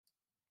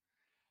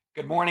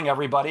Good morning,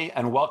 everybody,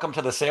 and welcome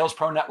to the Sales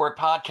Pro Network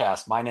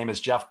podcast. My name is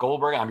Jeff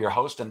Goldberg. I'm your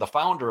host and the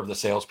founder of the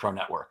Sales Pro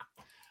Network.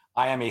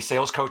 I am a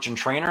sales coach and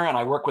trainer, and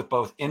I work with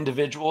both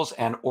individuals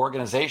and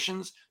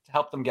organizations to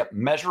help them get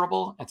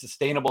measurable and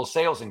sustainable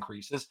sales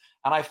increases.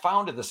 And I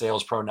founded the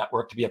Sales Pro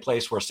Network to be a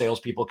place where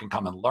salespeople can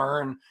come and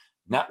learn,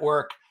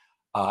 network,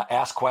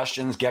 ask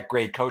questions, get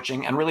great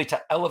coaching, and really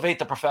to elevate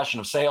the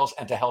profession of sales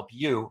and to help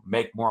you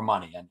make more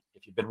money. And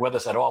if you've been with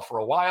us at all for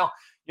a while,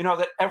 you know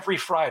that every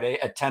Friday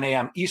at 10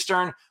 a.m.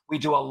 Eastern, we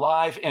do a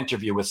live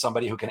interview with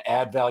somebody who can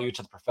add value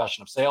to the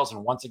profession of sales.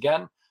 And once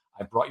again,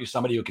 I brought you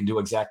somebody who can do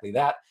exactly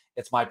that.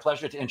 It's my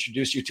pleasure to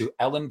introduce you to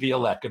Ellen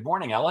Violette. Good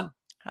morning, Ellen.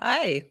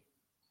 Hi.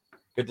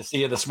 Good to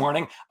see you this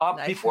morning.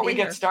 Nice Before we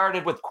here. get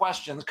started with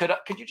questions, could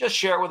you just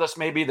share with us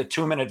maybe the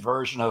 2-minute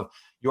version of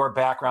your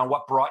background?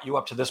 What brought you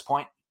up to this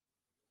point?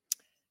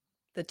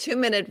 The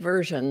 2-minute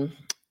version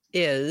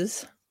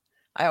is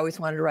I always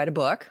wanted to write a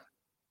book.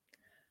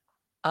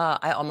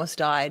 I almost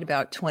died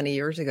about 20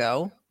 years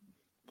ago.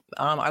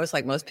 I was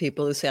like most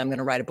people who say, I'm going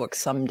to write a book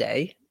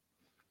someday.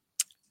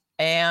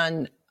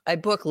 And a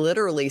book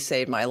literally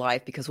saved my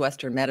life because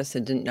Western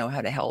medicine didn't know how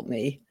to help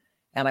me.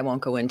 And I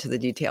won't go into the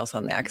details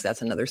on that because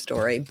that's another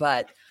story.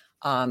 But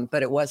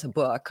it was a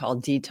book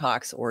called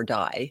Detox or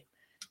Die.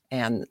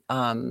 And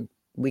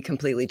we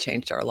completely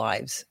changed our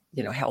lives,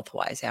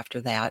 health-wise after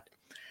that.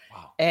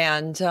 Wow.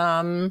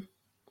 And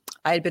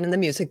I had been in the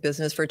music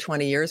business for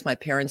 20 years. My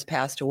parents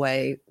passed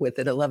away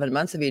within 11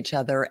 months of each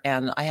other.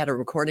 And I had a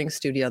recording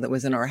studio that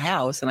was in our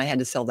house and I had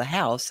to sell the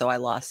house. So I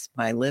lost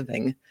my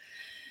living.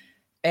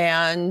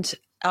 And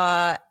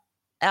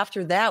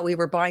after that, we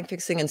were buying,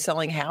 fixing, and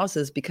selling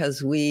houses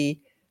because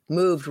we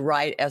moved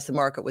right as the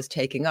market was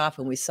taking off.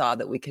 And we saw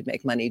that we could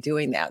make money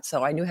doing that.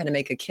 So I knew how to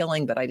make a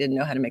killing, but I didn't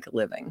know how to make a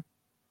living.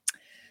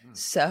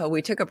 So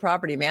we took a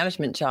property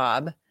management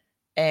job.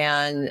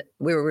 And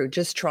we were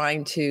just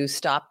trying to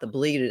stop the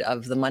bleed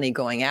of the money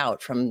going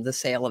out from the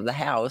sale of the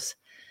house.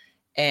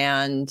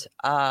 And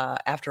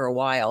after a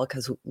while,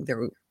 because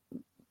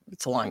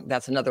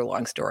that's another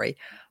long story.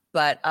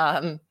 But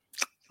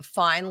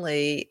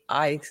finally,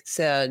 I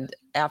said,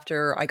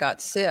 after I got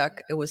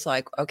sick, it was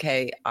like,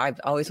 okay, I've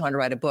always wanted to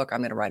write a book.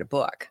 I'm going to write a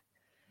book.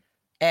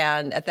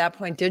 And at that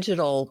point,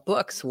 digital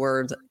books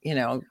were,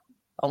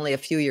 only a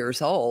few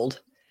years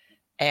old.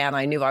 And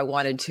I knew I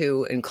wanted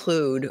to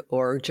include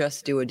or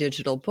just do a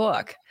digital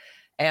book.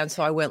 And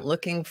so I went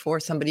looking for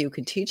somebody who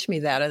could teach me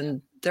that.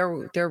 And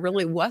there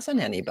really wasn't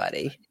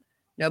anybody.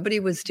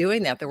 Nobody was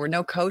doing that. There were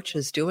no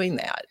coaches doing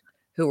that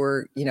who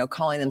were,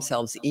 calling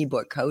themselves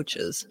ebook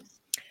coaches.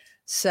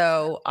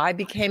 So I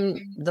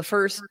became the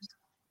first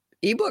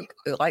ebook,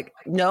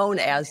 known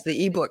as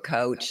the ebook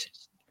coach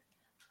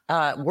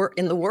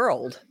in the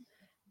world.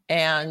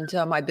 And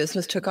my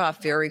business took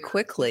off very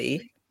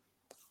quickly.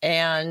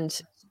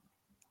 And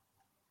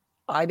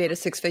I made a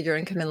 6-figure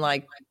income in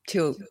like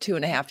two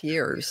and a half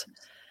years.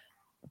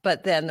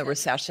 But then the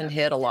recession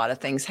hit, a lot of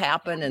things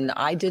happened, and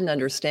I didn't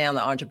understand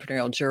the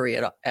entrepreneurial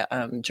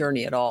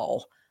journey at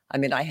all. I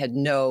mean, I had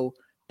no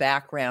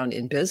background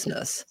in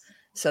business.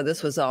 So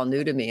this was all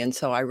new to me. And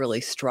so I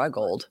really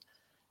struggled.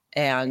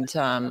 And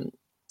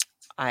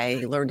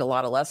I learned a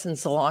lot of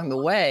lessons along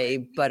the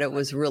way, but it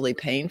was really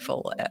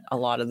painful a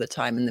lot of the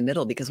time in the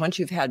middle, because once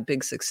you've had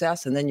big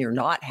success and then you're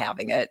not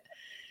having it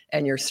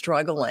and you're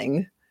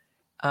struggling,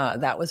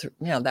 that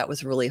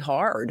was really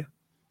hard.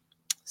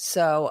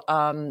 So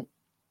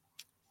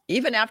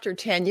even after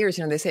 10 years,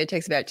 they say it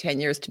takes about 10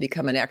 years to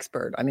become an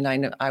expert. I mean, I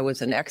know I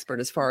was an expert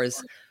as far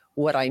as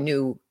what I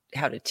knew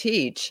how to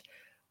teach,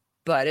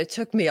 but it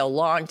took me a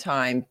long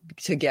time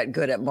to get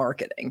good at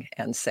marketing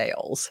and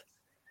sales.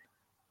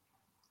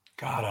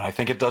 Got it. I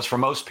think it does for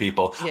most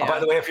people. Yeah. By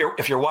the way,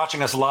 if you're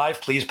watching us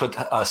live, please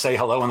say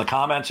hello in the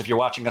comments. If you're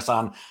watching us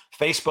on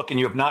Facebook and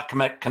you have not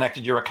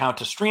connected your account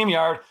to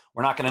StreamYard,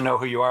 we're not going to know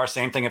who you are.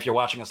 Same thing if you're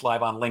watching us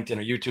live on LinkedIn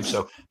or YouTube.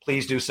 So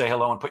please do say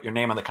hello and put your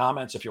name in the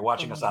comments. If you're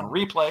watching us on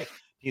replay,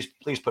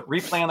 please put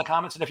replay in the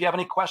comments. And if you have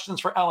any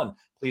questions for Ellen,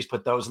 please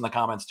put those in the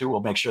comments too.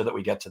 We'll make sure that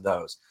we get to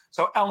those.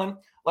 So Ellen,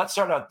 let's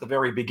start at the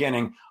very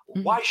beginning.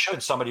 Why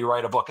should somebody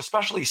write a book,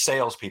 especially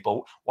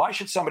salespeople? Why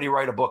should somebody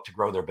write a book to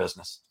grow their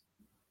business?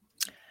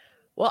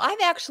 Well,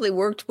 I've actually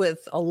worked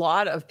with a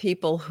lot of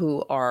people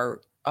who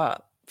are,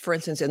 for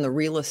instance, in the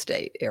real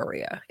estate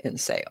area in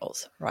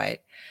sales, right?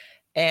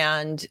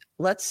 And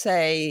let's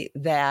say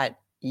that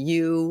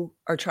you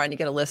are trying to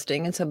get a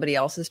listing and somebody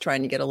else is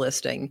trying to get a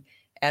listing,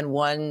 and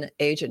one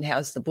agent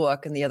has the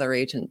book and the other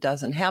agent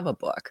doesn't have a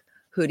book.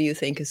 Who do you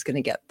think is going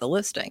to get the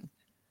listing?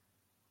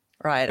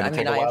 Right. I mean,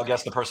 take a while to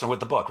guess the person with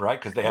the book, right?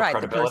 Because they have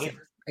credibility.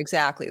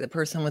 Exactly. The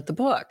person with the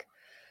book.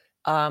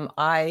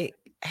 I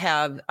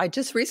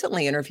just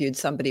recently interviewed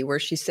somebody where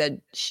she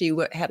said she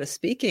had a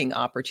speaking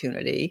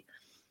opportunity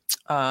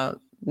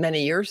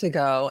many years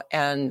ago,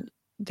 and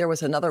there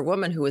was another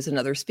woman who was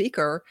another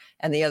speaker,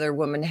 and the other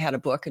woman had a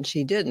book and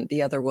she didn't.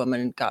 The other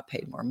woman got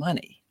paid more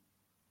money.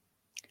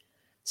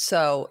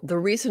 So the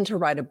reason to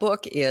write a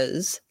book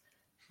is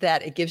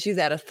that it gives you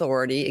that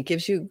authority. It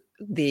gives you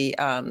the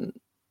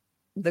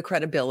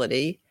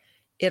credibility.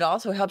 it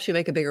also helps you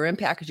make a bigger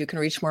impact because you can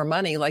reach more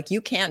money. Like,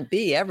 you can't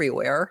be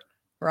everywhere,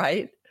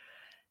 right?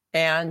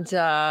 And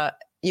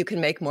you can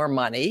make more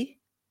money.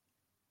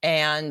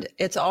 And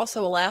it's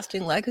also a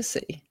lasting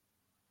legacy.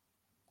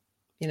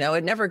 You know,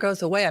 it never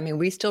goes away. I mean,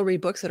 we still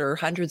read books that are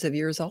hundreds of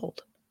years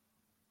old.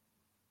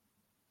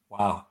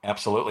 Wow,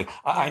 absolutely.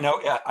 I know.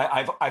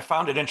 I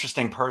found it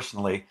interesting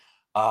personally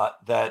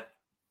that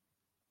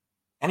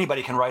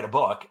anybody can write a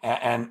book,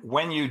 and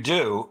when you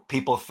do,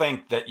 people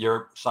think that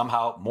you're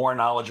somehow more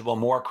knowledgeable,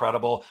 more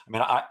credible. I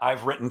mean,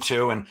 I've written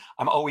too, and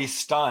I'm always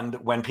stunned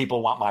when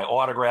people want my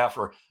autograph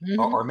or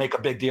make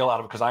a big deal out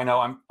of it, because I know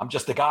I'm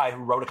just a guy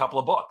who wrote a couple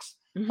of books.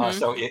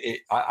 So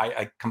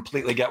I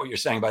completely get what you're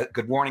saying. But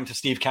good morning to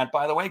Steve Kent,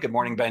 by the way. Good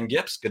morning, Ben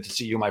Gibbs. Good to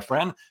see you, my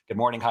friend. Good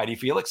morning, Heidi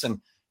Felix and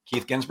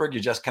Keith Ginsburg. You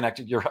just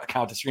connected your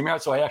account to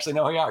StreamYard, so I actually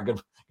know who you are.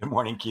 Good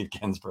morning, Keith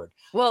Ginsburg.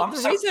 Well,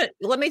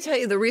 let me tell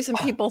you, the reason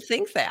people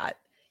think that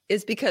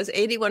is because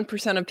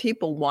 81% of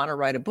people want to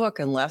write a book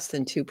and less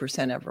than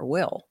 2% ever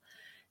will.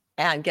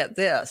 And get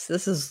this,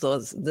 this was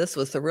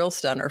the real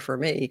stunner for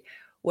me,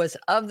 was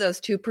of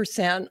those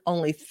 2%,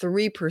 only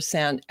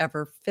 3%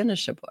 ever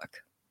finish a book.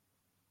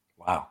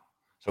 Wow.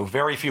 So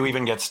very few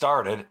even get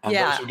started. And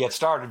those who get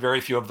started,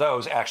 very few of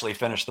those actually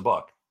finish the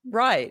book.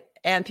 Right.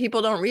 And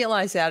people don't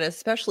realize that,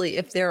 especially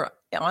if they're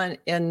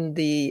in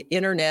the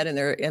internet and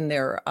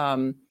they're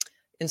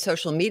in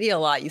social media a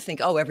lot. You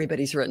think, oh,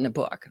 everybody's written a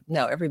book.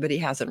 No, everybody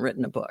hasn't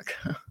written a book.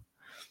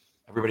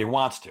 Everybody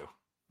wants to.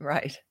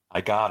 Right.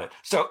 I got it.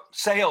 So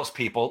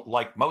salespeople,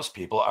 like most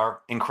people,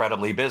 are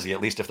incredibly busy.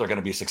 At least if they're going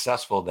to be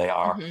successful, they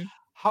are.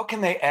 How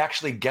can they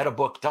actually get a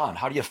book done?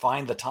 How do you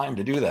find the time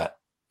to do that?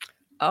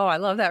 Oh, I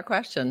love that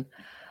question.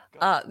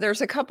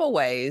 There's a couple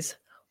ways.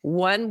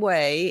 One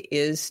way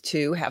is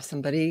to have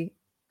somebody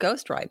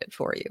ghostwrite it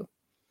for you.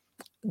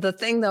 The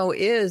thing, though,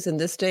 is in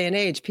this day and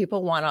age,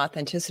 people want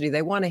authenticity.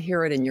 They want to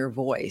hear it in your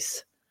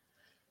voice.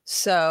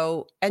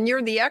 So, and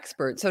you're the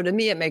expert. So to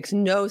me, it makes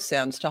no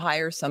sense to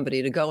hire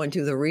somebody to go and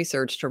do the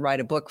research to write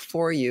a book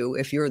for you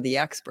if you're the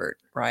expert,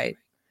 right?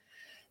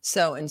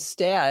 So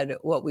instead,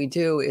 what we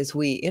do is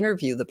we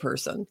interview the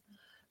person.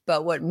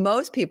 But what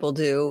most people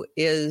do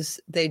is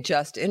they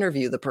just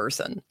interview the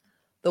person.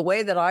 The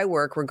way that I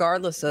work,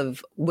 regardless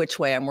of which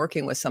way I'm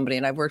working with somebody,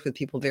 and I've worked with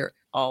people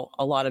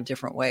a lot of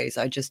different ways.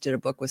 I just did a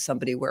book with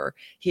somebody where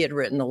he had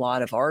written a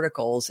lot of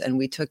articles, and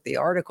we took the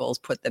articles,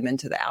 put them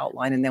into the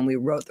outline, and then we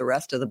wrote the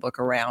rest of the book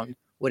around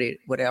what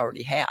I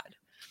already had.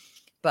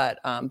 But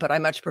I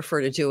much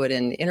prefer to do it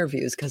in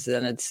interviews, because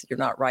then you're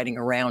not writing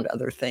around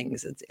other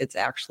things. It's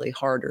actually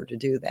harder to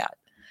do that.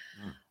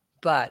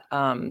 But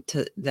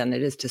than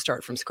it is to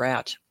start from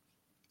scratch.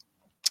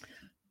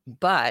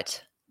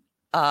 But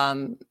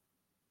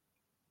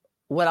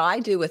what I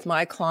do with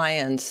my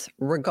clients,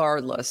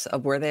 regardless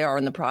of where they are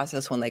in the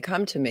process when they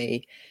come to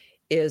me,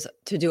 is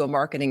to do a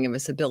marketing and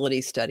visibility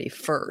study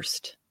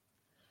first.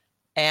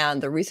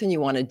 And the reason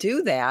you want to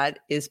do that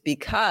is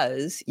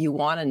because you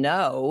want to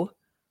know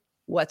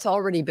what's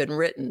already been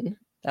written.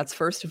 That's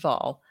first of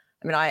all.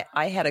 I mean,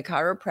 I had a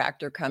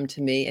chiropractor come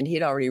to me, and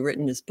he'd already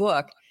written his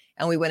book.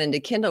 And we went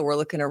into Kindle, we're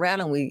looking around,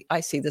 and I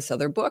see this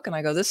other book, and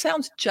I go, this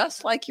sounds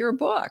just like your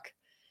book.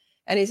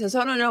 And he says,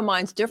 oh, no,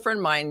 mine's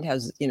different. Mine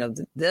has,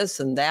 this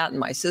and that and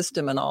my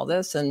system and all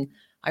this. And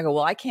I go,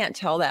 well, I can't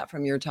tell that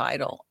from your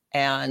title.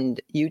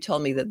 And you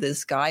told me that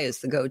this guy is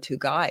the go-to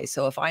guy.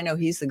 So if I know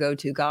he's the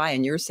go-to guy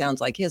and yours sounds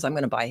like his, I'm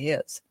going to buy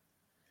his.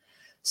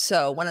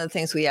 So one of the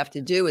things we have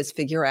to do is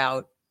figure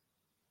out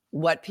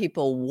what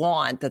people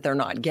want that they're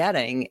not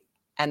getting.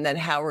 And then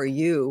how are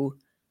you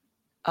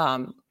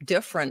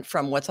different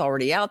from what's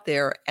already out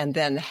there? And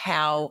then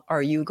how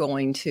are you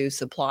going to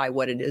supply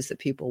what it is that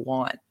people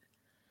want?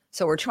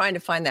 So we're trying to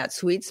find that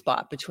sweet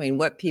spot between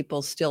what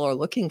people still are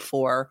looking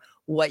for,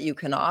 what you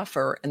can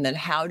offer, and then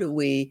how do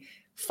we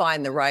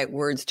find the right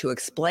words to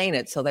explain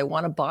it so they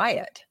want to buy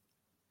it.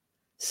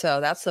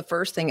 So that's the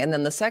first thing. And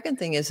then the second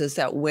thing is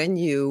that when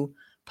you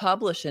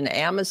publish in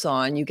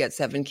Amazon, you get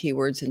 7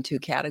 keywords in 2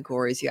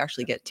 categories. You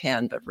actually get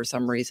 10, but for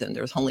some reason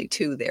there's only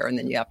 2 there, and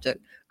then you have to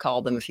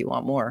call them if you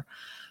want more.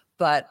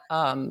 But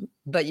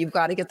you've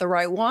got to get the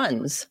right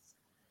ones.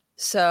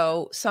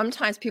 So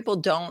sometimes people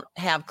don't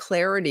have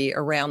clarity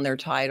around their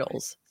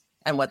titles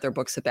and what their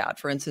book's about.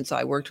 For instance,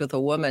 I worked with a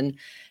woman,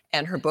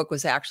 and her book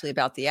was actually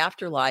about the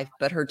afterlife,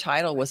 but her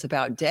title was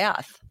about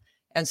death.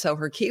 And so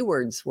her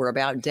keywords were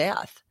about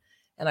death.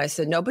 And I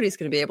said, nobody's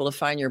going to be able to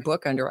find your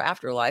book under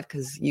afterlife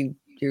because you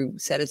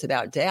said it's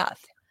about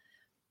death.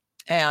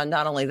 And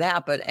not only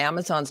that, but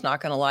Amazon's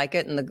not going to like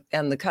it,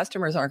 and the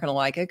customers aren't going to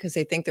like it because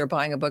they think they're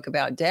buying a book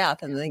about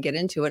death, and then they get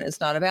into it and it's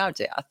not about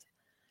death.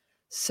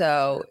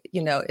 So,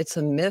 it's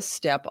a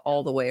misstep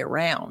all the way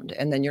around.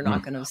 And then you're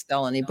not going to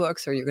sell any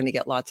books, or you're going to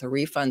get lots of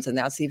refunds. And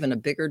that's even a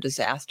bigger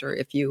disaster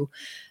if you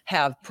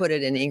have put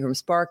it in Ingram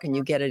Spark and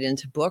you get it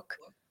into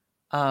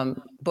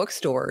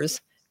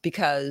bookstores,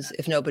 because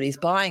if nobody's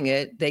buying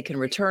it, they can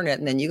return it,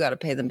 and then you got to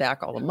pay them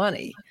back all the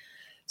money.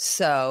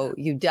 So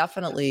you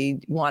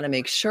definitely want to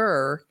make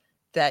sure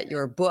that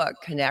your book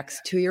connects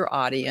to your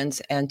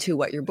audience and to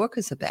what your book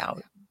is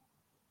about.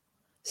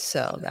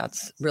 So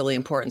that's really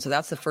important. So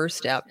that's the first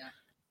step.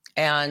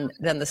 And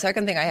then the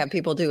second thing I have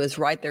people do is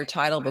write their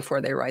title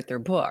before they write their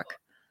book,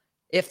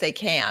 if they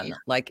can.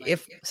 Like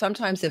if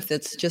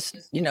it's just,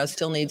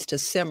 still needs to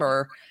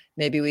simmer,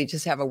 maybe we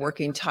just have a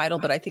working title.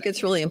 But I think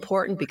it's really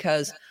important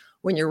because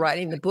when you're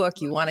writing the book,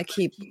 you want to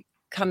keep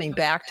coming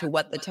back to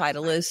what the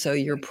title is. So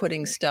you're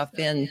putting stuff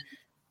in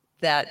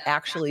that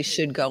actually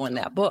should go in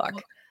that book.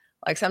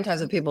 Like sometimes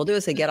what people do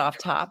is they get off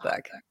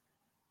topic,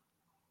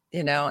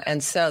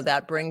 and so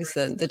that brings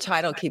the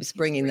title keeps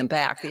bringing them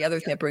back. The other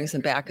thing that brings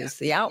them back is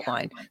the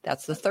outline.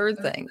 That's the third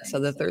thing. So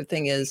the third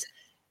thing is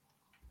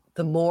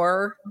the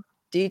more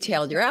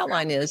detailed your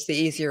outline is, the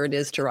easier it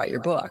is to write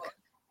your book.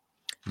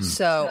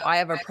 So I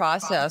have a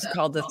process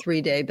called the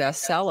 3-day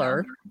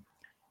bestseller,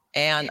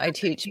 and I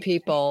teach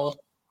people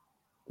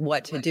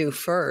what to do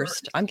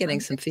first. I'm getting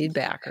some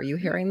feedback. Are you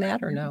hearing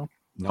that or no?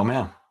 No,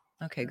 ma'am.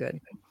 Okay, good.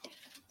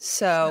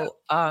 So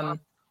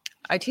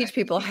I teach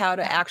people how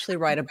to actually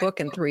write a book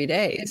in 3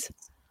 days.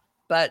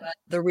 But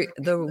the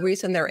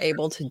reason they're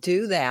able to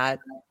do that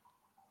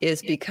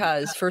is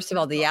because, first of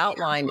all, the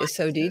outline is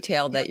so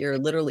detailed that you're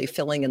literally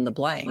filling in the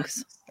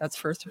blanks. That's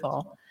first of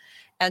all.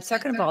 And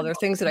second of all, there are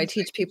things that I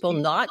teach people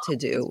not to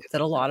do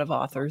that a lot of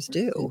authors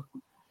do.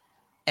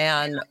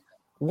 And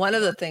one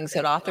of the things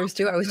that authors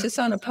do, I was just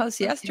on a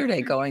post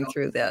yesterday going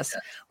through this,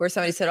 where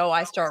somebody said,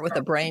 I start with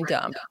a brain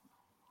dump.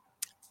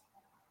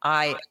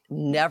 I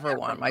never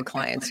want my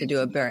clients to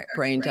do a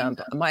brain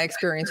dump. My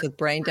experience with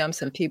brain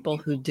dumps and people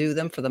who do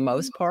them for the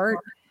most part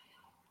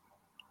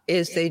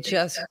is they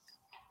just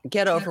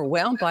get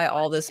overwhelmed by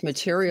all this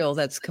material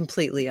that's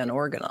completely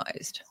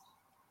unorganized.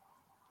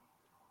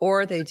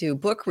 Or they do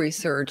book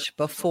research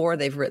before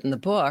they've written the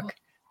book,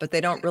 but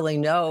they don't really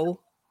know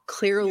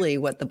clearly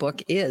what the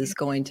book is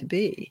going to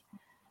be.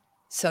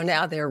 So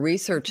now they're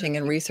researching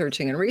and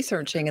researching and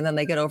researching, and then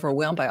they get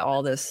overwhelmed by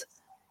all this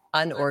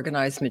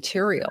unorganized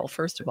material,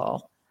 first of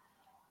all.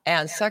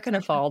 And second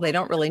of all, they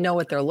don't really know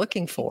what they're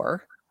looking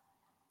for.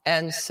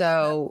 And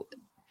so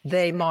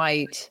they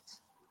might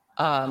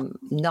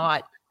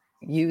not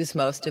use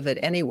most of it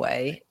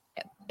anyway,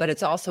 but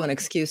it's also an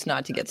excuse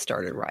not to get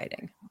started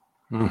writing,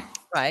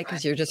 right?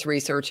 Because you're just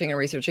researching and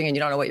researching and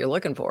you don't know what you're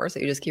looking for. So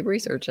you just keep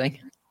researching.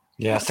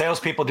 Yeah,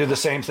 salespeople do the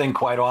same thing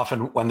quite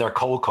often when they're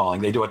cold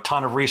calling. They do a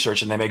ton of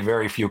research and they make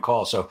very few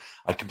calls. So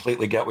I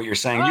completely get what you're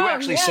saying. You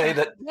actually say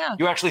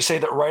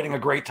that writing a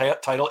great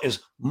title is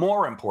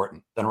more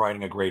important than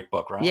writing a great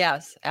book, right?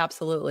 Yes,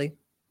 absolutely.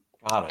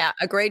 Got it.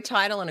 A great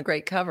title and a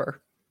great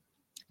cover.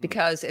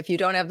 Because if you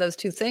don't have those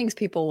two things,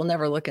 people will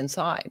never look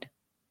inside.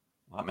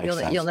 That makes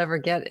sense. You'll never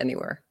get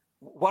anywhere.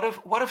 What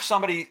if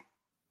somebody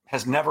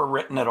has never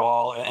written at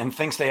all and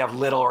thinks they have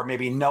little or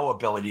maybe no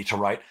ability to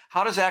write?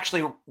 How does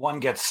actually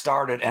one get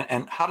started,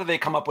 and how do they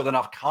come up with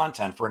enough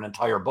content for an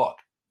entire book?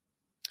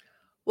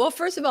 Well,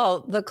 first of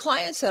all, the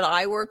clients that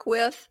I work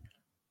with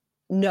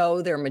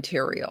know their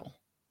material.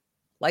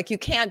 Like you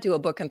can't do a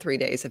book in 3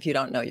 days if you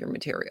don't know your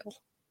material.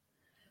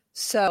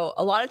 So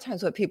a lot of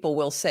times what people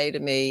will say to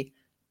me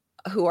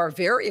who are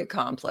very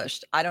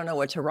accomplished, I don't know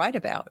what to write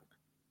about.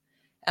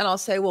 And I'll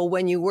say, well,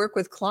 when you work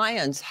with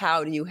clients,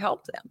 how do you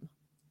help them?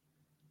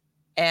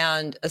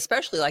 And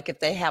especially like if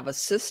they have a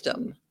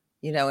system,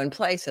 in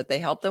place that they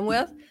help them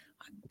with,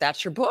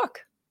 that's your book.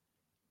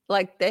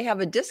 Like they have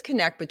a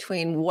disconnect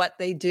between what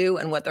they do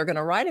and what they're going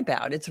to write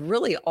about. It's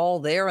really all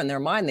there in their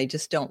mind. They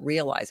just don't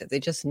realize it. They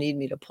just need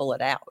me to pull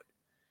it out.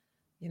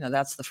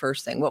 That's the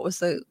first thing. What was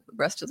the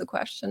rest of the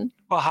question?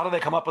 Well, how do they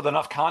come up with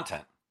enough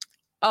content?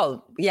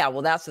 Oh, yeah.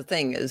 Well, that's the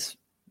thing is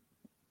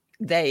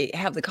they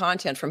have the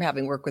content from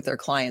having worked with their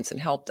clients and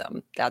helped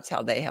them. That's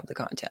how they have the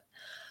content.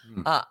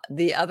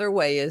 The other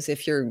way is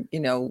if you're,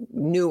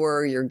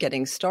 newer, you're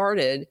getting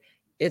started,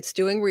 it's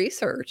doing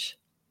research.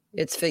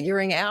 It's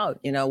figuring out,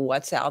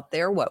 what's out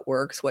there, what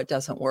works, what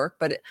doesn't work.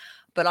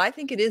 But I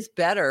think it is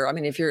better. I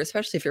mean,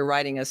 especially if you're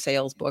writing a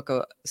sales book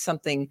or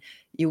something,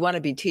 you want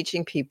to be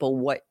teaching people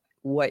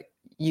what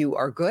you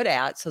are good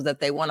at so that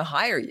they want to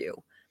hire you.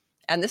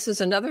 And this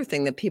is another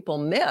thing that people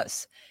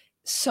miss.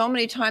 So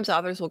many times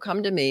authors will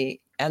come to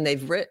me and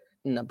they've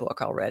written a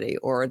book already,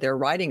 or they're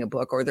writing a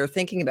book, or they're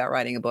thinking about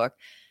writing a book,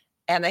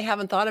 and they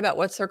haven't thought about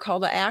what's their call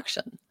to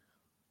action.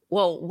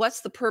 Well,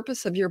 what's the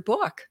purpose of your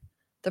book?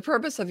 The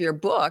purpose of your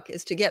book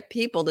is to get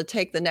people to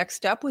take the next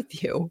step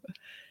with you.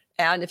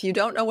 And if you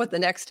don't know what the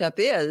next step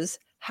is,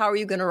 how are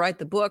you going to write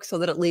the book so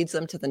that it leads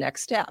them to the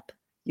next step?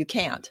 You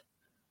can't.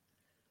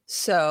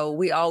 So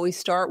we always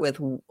start with,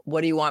 what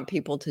do you want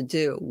people to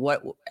do?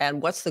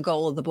 What's the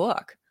goal of the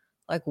book?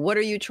 Like, what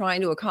are you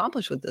trying to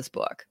accomplish with this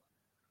book?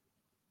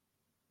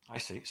 I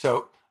see.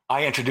 So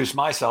I introduced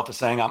myself as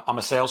saying I'm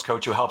a sales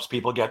coach who helps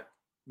people get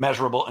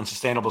measurable and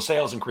sustainable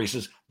sales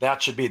increases.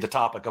 That should be the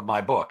topic of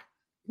my book.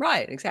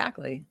 Right,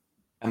 exactly.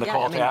 And the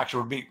call to action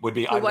would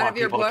be I want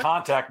people to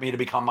contact me to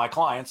become my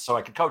clients so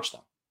I could coach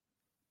them.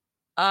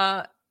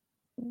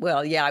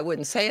 Well, yeah, I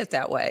wouldn't say it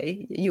that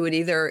way. You would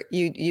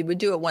you would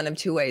do it one of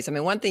two ways. I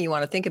mean, one thing you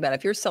want to think about,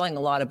 if you're selling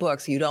a lot of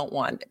books, you don't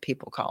want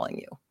people calling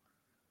you.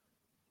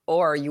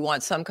 Or you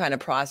want some kind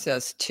of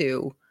process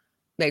to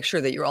make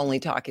sure that you're only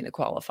talking to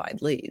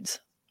qualified leads,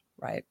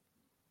 right?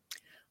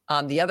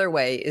 The other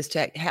way is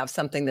to have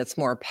something that's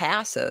more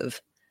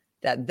passive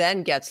that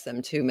then gets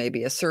them to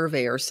maybe a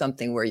survey or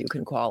something where you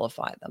can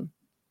qualify them.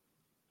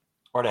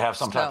 Or to have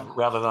some type of,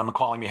 rather than them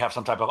calling me, have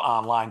some type of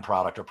online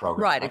product or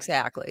program. Right,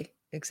 exactly.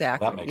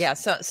 Exactly. Well, that makes sense.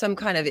 So some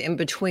kind of in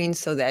between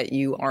so that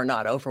you are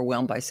not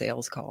overwhelmed by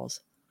sales calls.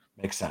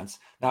 Makes sense.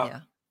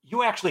 Now,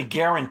 you actually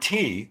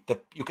guarantee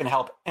that you can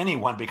help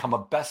anyone become a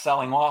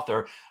best-selling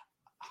author.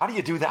 How do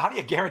you do that? How do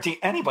you guarantee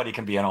anybody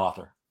can be an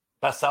author,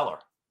 bestseller?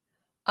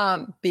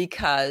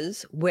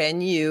 Because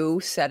when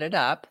you set it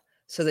up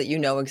so that you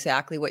know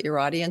exactly what your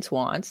audience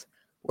wants,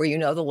 where you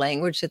know the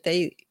language that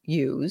they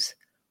use,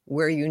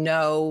 where you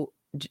know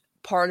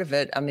part of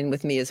it, I mean,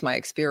 with me is my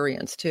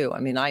experience too. I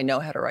mean, I know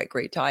how to write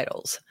great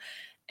titles,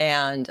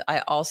 and I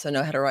also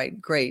know how to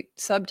write great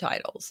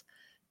subtitles.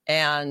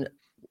 And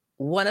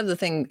one of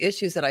the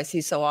issues that I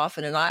see so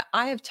often, and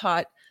I have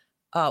taught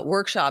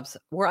workshops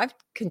where I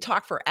can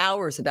talk for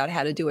hours about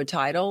how to do a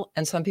title,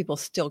 and some people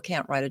still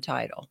can't write a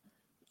title.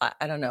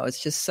 I don't know.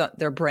 It's just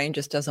their brain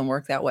just doesn't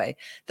work that way.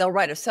 They'll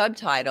write a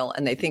subtitle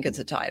and they think it's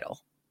a title.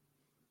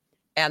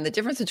 And the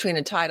difference between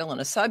a title and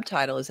a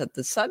subtitle is that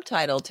the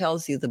subtitle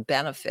tells you the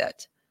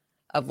benefit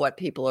of what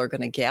people are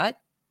going to get.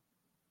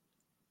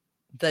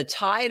 The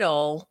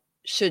title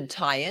should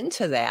tie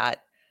into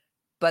that,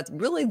 but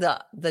really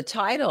the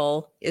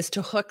title is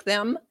to hook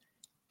them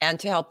and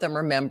to help them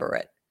remember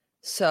it.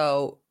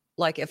 So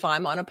like if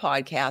I'm on a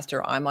podcast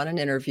or I'm on an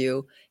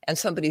interview and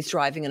somebody's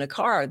driving in a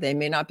car, they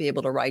may not be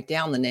able to write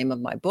down the name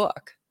of my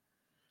book.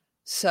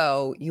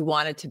 So you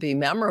want it to be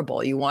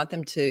memorable. You want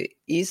them to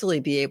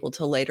easily be able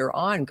to later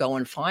on go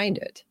and find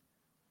it.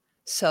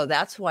 So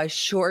that's why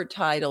short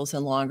titles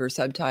and longer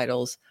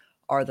subtitles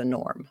are the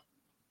norm.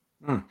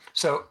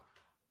 So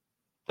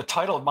the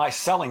title of my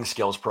selling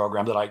skills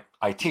program that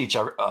I teach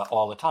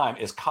all the time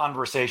is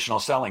Conversational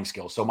Selling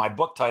Skills. So my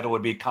book title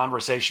would be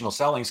Conversational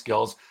Selling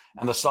Skills,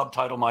 and the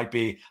subtitle might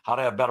be How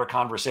to Have Better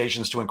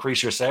Conversations to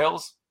Increase Your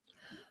Sales.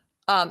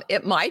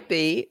 It might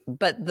be,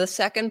 but the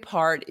second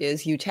part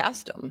is you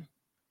test them.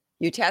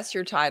 You test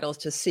your titles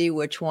to see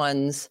which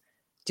ones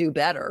do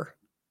better,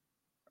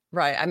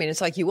 right? I mean,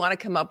 it's like you want to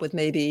come up with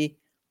maybe,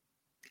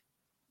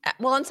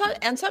 well,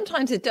 and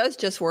sometimes it does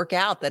just work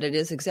out that it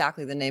is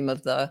exactly the name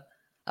of the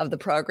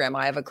program.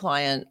 I have a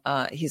client,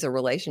 he's a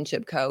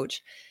relationship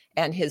coach,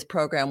 and his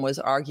program was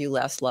Argue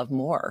Less, Love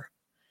More.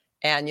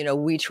 And, you know,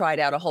 we tried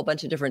out a whole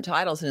bunch of different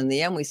titles, and in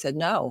the end we said,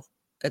 no,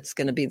 it's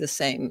going to be the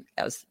same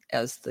as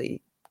the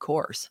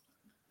course.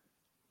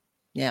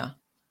 Yeah.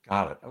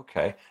 Got it.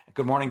 Okay.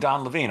 Good morning,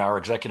 Don Levine, our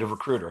executive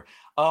recruiter.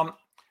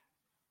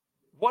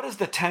 What is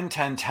the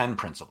 10-10-10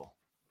 principle?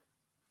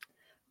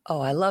 Oh,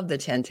 I love the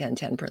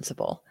 10-10-10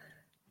 principle.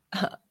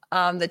 The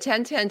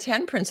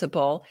 10-10-10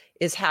 principle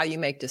is how you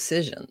make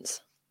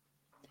decisions.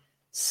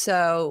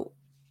 So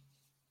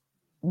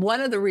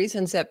one of the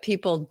reasons that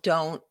people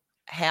don't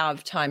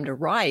have time to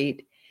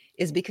write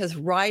is because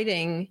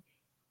writing,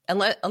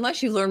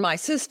 unless you learn my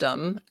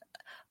system,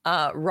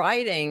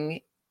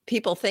 writing,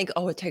 people think,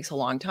 oh, it takes a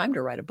long time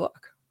to write a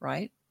book,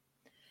 right?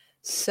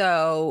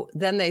 So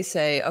then they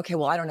say, okay,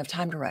 well, I don't have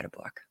time to write a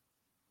book.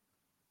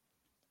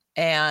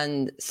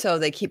 And so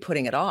they keep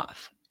putting it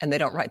off and they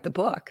don't write the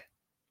book.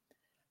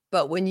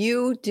 But when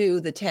you do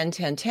the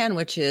 10-10-10,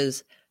 which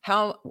is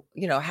how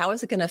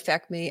is it going to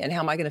affect me and how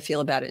am I going to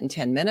feel about it in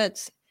 10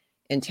 minutes,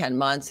 in 10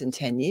 months, in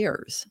 10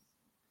 years?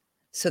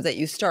 So that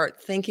you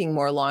start thinking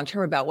more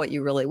long-term about what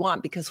you really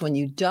want. Because when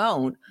you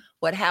don't,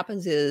 what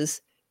happens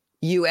is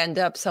you end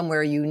up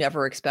somewhere you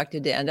never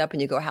expected to end up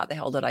and you go, how the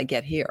hell did I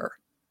get here?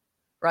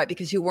 Right?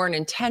 Because you weren't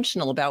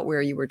intentional about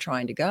where you were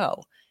trying to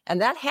go.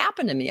 And that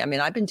happened to me. I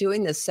mean, I've been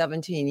doing this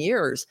 17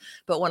 years,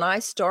 but when I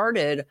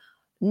started,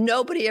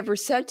 nobody ever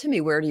said to me,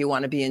 where do you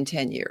want to be in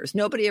 10 years?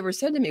 Nobody ever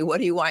said to me, what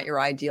do you want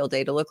your ideal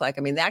day to look like?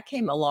 I mean, that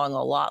came along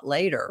a lot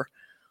later.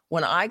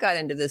 When I got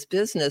into this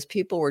business,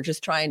 people were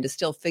just trying to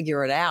still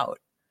figure it out.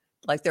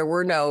 Like there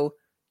weren't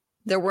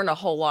a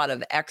whole lot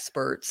of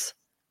experts,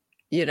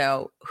 you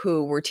know,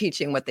 who were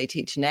teaching what they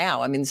teach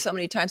now. I mean, so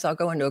many times I'll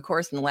go into a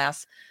course in the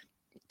last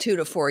 2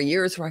 to 4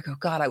 years where I go,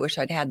 God, I wish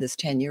I'd had this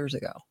 10 years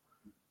ago,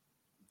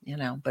 you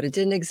know, but it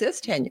didn't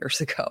exist 10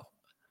 years ago.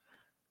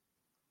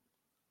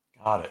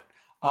 Got it.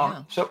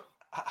 So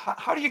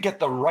how do you get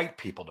the right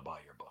people to buy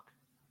your book?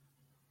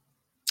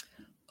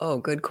 Oh,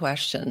 good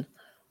question.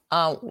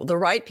 The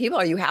right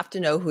people you have to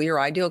know who your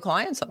ideal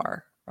clients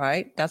are,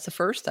 right? That's the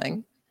first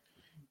thing.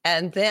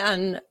 And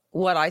then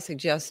what I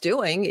suggest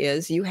doing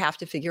is you have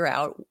to figure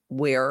out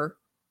where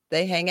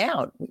they hang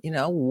out. You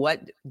know,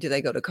 what do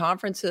they go to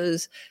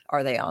conferences?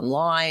 Are they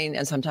online?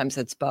 And sometimes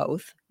it's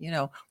both. You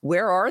know,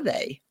 where are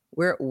they?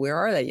 Where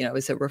are they? You know,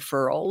 is it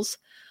referrals?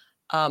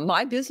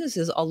 My business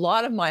is a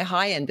lot of my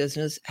high-end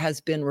business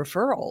has been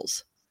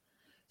referrals.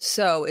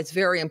 So it's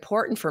very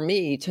important for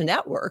me to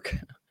network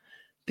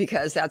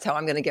because that's how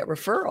I'm going to get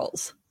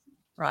referrals,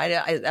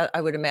 right?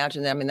 I would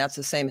imagine that. I mean, that's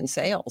the same in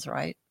sales,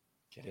 right?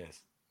 It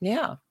is.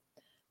 Yeah.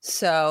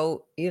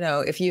 So, you know,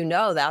 if you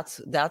know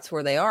that's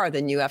where they are,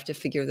 then you have to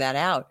figure that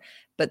out.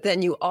 But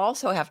then you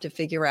also have to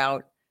figure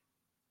out,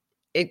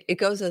 it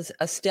goes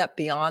a step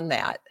beyond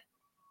that,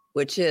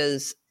 which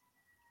is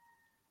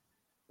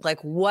like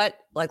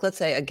let's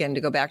say, again,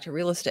 to go back to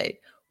real estate,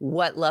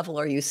 what level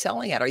are you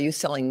selling at? Are you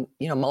selling,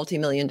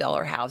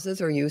 multi-million-dollar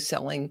houses? Or are you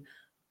selling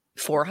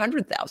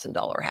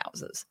 $400,000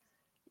 houses?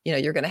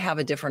 You're going to have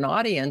a different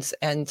audience.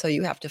 And so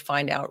you have to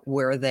find out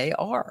where they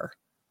are.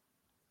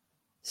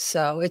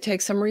 So it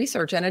takes some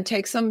research and it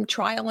takes some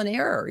trial and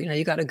error.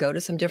 You got to go to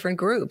some different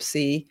groups,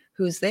 see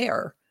who's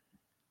there.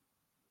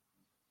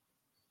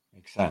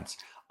 Makes sense.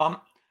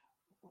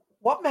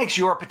 What makes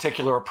your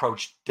particular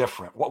approach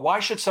different? Why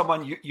should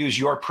someone use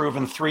your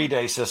proven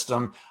 3-day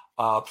system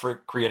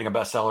for creating a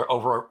bestseller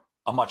over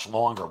a much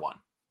longer one?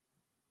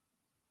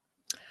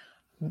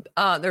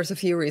 There's a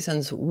few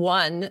reasons.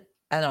 One,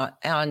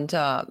 and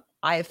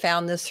I have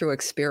found this through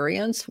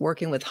experience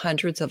working with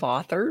hundreds of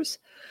authors,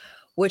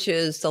 which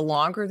is the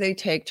longer they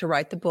take to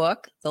write the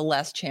book, the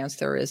less chance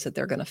there is that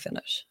they're going to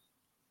finish.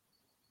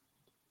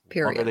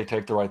 Period. The longer they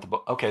take to write the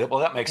book. Okay, well,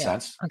 that makes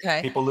sense.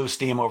 Okay. People lose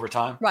steam over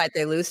time. Right,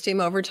 they lose steam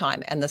over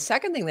time. And the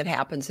second thing that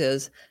happens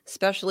is,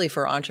 especially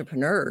for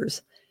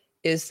entrepreneurs,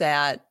 is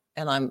that,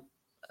 and I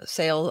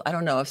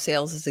don't know if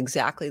sales is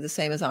exactly the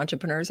same as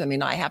entrepreneurs. I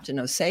mean, I have to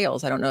know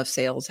sales. I don't know if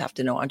sales have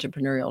to know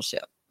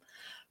entrepreneurship.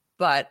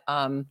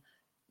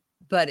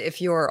 But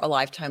if you're a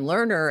lifetime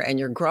learner and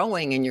you're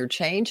growing and you're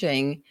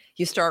changing,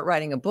 you start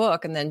writing a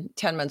book, and then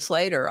 10 months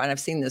later, and I've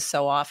seen this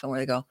so often where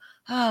they go,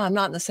 I'm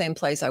not in the same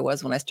place I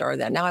was when I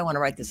started that. Now I want to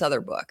write this other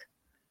book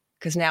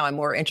because now I'm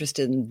more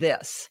interested in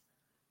this,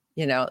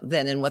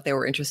 than in what they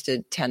were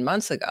interested 10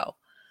 months ago.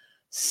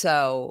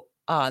 So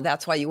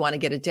that's why you want to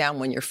get it down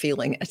when you're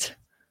feeling it,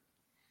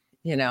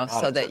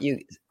 so that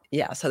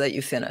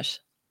you finish.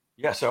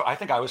 Yeah, so I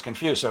think I was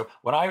confused. So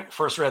when I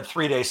first read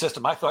 3-day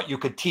system, I thought you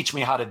could teach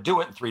me how to do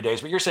it in 3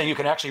 days, but you're saying you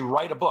can actually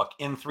write a book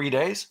in 3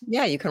 days?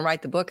 Yeah, you can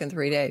write the book in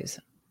 3 days.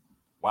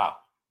 Wow.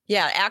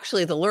 Yeah,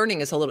 actually the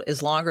learning is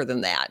longer than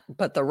that,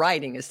 but the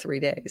writing is 3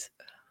 days.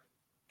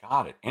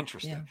 Got it.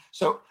 Interesting. Yeah.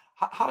 So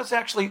how does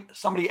actually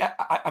somebody,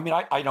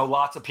 I know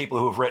lots of people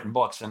who have written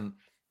books, and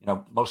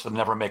most of them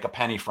never make a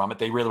penny from it.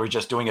 They really were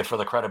just doing it for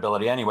the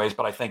credibility anyways,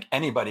 but I think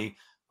anybody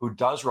who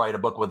does write a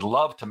book would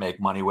love to make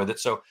money with it.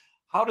 So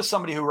how does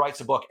somebody who writes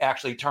a book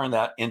actually turn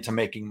that into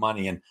making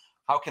money? And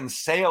how can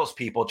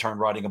salespeople turn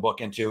writing a book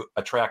into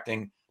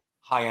attracting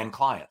high-end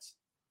clients?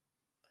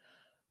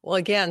 Well,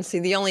 again, see,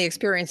 the only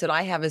experience that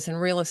I have is in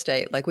real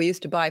estate. Like, we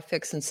used to buy,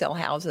 fix, and sell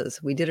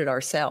houses. We did it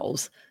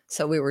ourselves.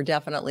 So we were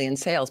definitely in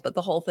sales. But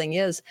the whole thing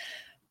is,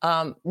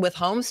 with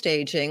home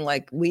staging,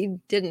 like, we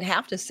didn't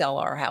have to sell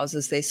our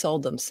houses. They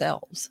sold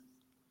themselves.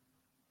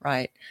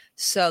 Right.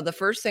 So the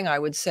first thing I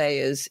would say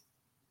is,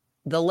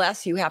 the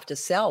less you have to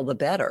sell, the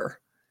better.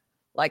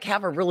 Like,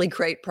 have a really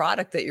great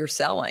product that you're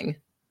selling.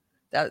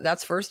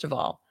 That's first of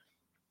all.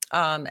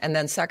 And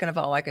then second of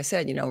all, like I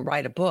said,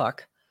 write a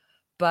book.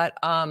 But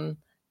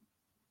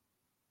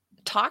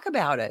talk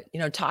about it,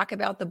 talk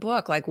about the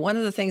book. Like, one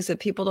of the things that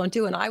people don't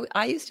do, and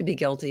I used to be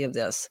guilty of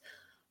this,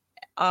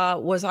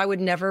 was I would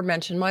never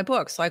mention my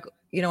books. Like,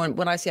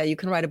 when I say you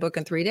can write a book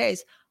in 3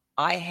 days,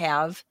 I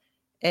have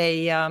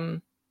a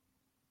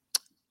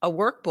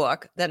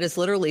workbook that is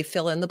literally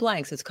fill in the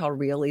blanks. It's called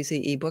Real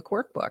Easy Ebook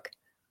Workbook.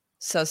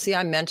 So see,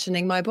 I'm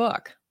mentioning my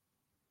book.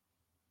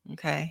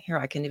 Okay, here,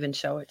 I can even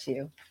show it to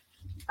you.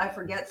 I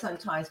forget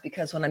sometimes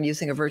because when I'm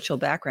using a virtual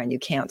background, you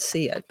can't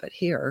see it. But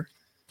here,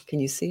 can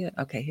you see it?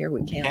 Okay, here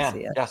we can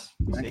see it. Yes.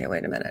 Okay,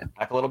 wait a minute.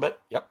 Back a little bit.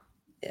 Yep.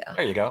 Yeah.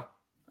 There you go.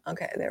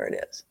 Okay, there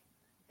it is.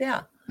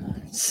 Yeah.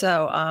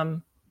 So,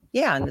 and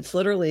it's a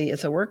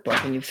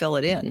workbook, and you fill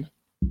it in,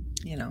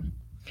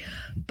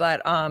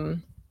 But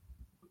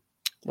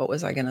what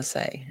was I going to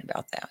say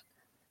about that?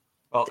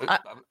 Well,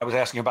 I was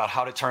asking about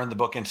how to turn the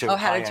book into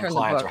high-end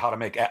clients, or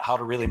how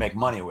to really make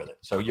money with it.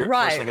 So your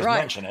first thing is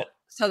mention it.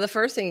 So the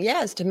first thing,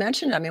 is to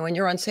mention it. I mean, when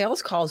you're on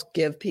sales calls,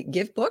 give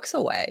books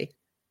away.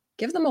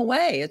 Give them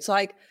away. It's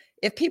like,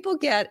 if people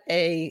get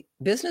a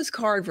business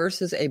card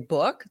versus a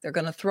book, they're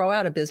going to throw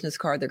out a business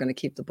card. They're going to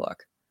keep the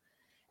book.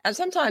 And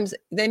sometimes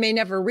they may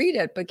never read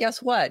it, but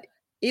guess what?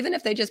 Even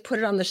if they just put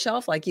it on the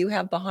shelf like you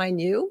have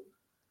behind you,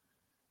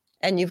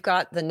 and you've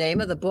got the name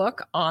of the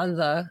book on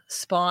the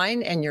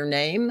spine and your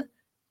name,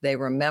 they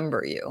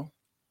remember you.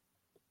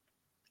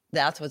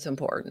 That's what's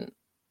important.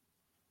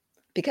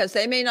 Because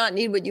they may not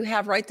need what you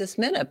have right this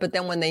minute, but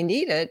then when they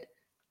need it,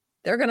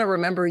 they're going to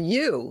remember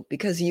you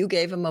because you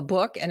gave them a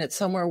book and it's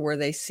somewhere where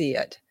they see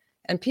it.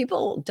 And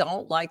people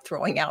don't like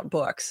throwing out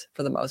books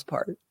for the most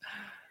part.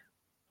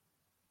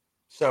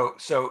 So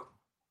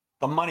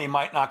the money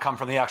might not come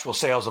from the actual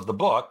sales of the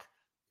book.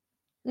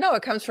 No,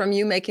 it comes from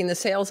you making the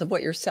sales of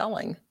what you're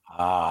selling.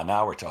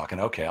 Now we're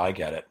talking. Okay, I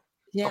get it.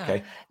 Yeah.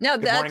 Okay. Now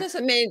that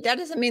doesn't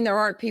mean there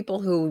aren't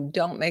people who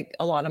don't make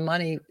a lot of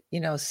money,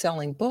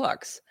 selling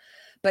books.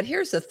 But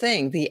here's the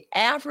thing: the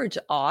average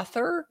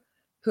author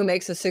who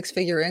makes a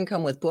 6-figure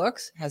income with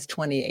books has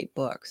 28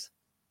 books.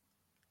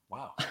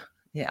 Wow.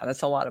 Yeah,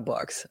 that's a lot of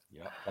books.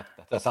 Yeah,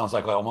 that sounds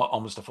like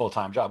almost a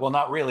full-time job. Well,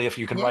 not really if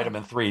you can write Yeah. them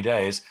in 3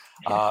 days.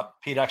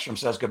 Pete Ekstrom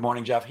says, good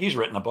morning, Jeff. He's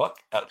written a book,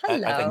 I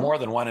think Hello. more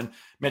than one. And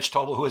Mitch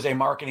Tobel, who is a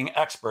marketing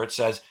expert,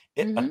 says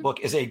a Hmm. book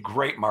is a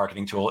great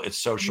marketing tool. It's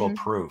social Hmm.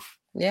 proof.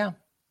 Yeah.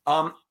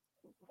 Um,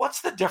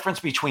 what's the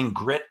difference between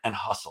grit and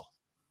hustle?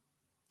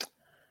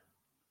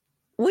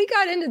 We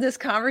got into this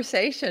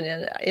conversation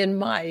in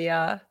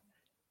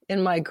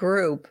my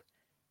group,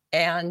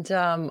 and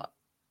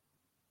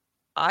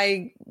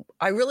I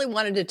really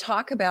wanted to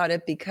talk about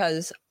it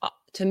because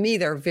to me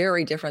they're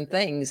very different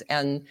things,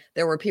 and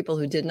there were people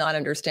who did not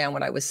understand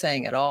what I was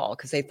saying at all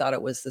because they thought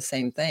it was the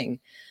same thing.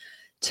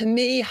 To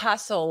me,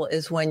 hustle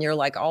is when you're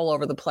like all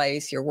over the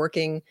place. You're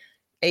working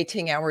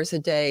 18 hours a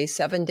day,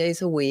 7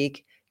 days a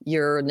week.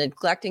 You're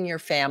neglecting your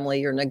family,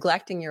 you're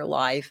neglecting your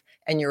life,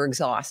 and you're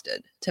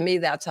exhausted. To me,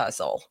 that's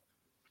hustle.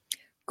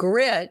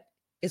 Grit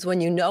is when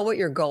you know what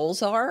your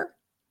goals are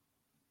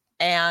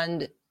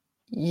and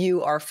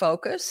you are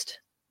focused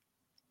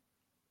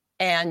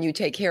and you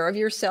take care of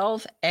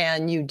yourself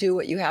and you do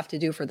what you have to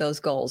do for those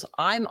goals.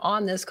 I'm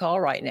on this call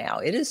right now.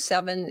 It was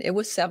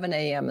 7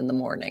 a.m. in the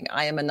morning.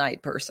 I am a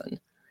night person.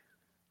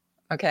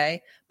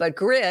 Okay. But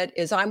grit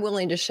is I'm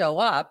willing to show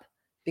up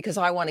because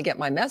I want to get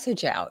my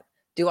message out.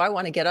 Do I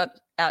want to get up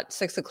at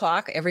 6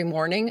 o'clock every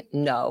morning?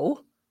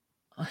 No.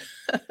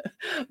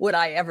 Would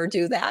I ever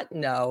do that?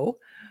 No.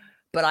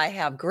 But I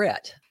have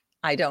grit.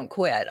 I don't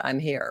quit. I'm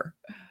here.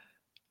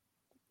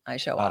 I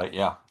show Got up. it.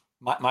 Yeah.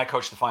 My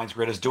coach defines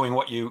grit as doing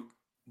what you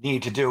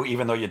need to do,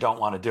 even though you don't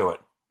want to do it.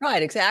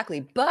 Right,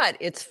 exactly. But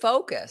it's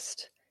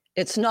focused.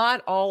 It's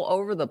not all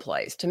over the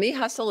place. To me,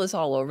 hustle is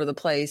all over the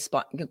place,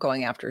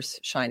 going after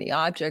shiny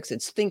objects.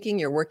 It's thinking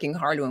you're working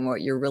hard when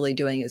what you're really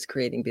doing is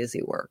creating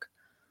busy work.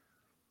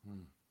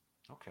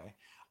 Okay.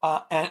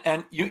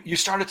 And you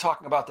started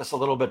talking about this a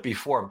little bit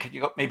before. Could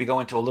you maybe go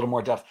into a little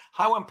more depth?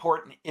 How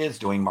important is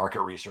doing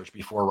market research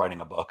before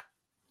writing a book?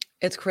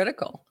 It's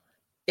critical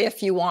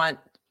if you want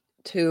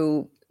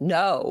to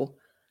know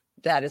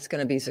that it's going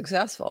to be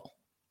successful.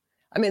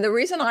 I mean, the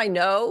reason I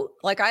know,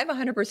 like I have a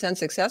 100%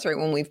 success rate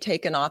when we've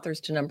taken authors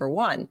to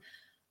 #1.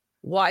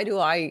 Why do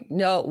I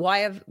know? Why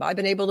have I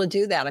been able to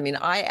do that? I mean,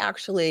 I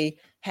actually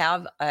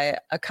have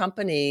a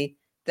company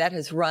that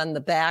has run the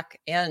back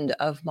end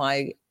of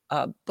my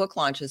book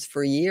launches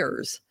for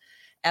years.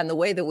 And the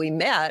way that we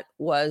met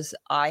was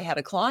I had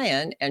a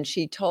client and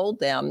she told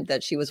them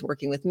that she was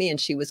working with me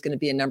and she was going to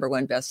be a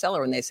 #1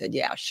 bestseller. And they said,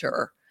 yeah,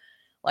 sure.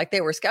 Like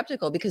they were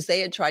skeptical because they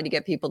had tried to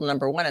get people to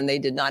 #1 and they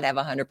did not have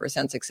a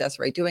 100% success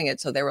rate doing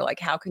it. So they were like,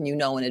 how can you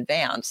know in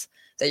advance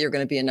that you're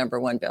going to be a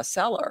 #1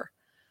 bestseller?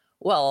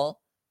 Well,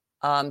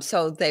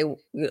 so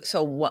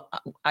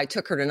I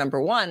took her to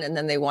 #1 and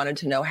then they wanted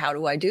to know, how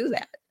do I do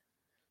that?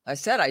 I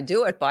said, I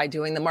do it by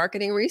doing the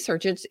marketing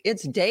research.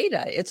 It's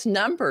data, it's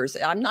numbers.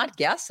 I'm not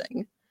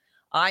guessing.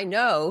 I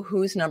know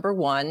who's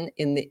 #1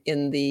 in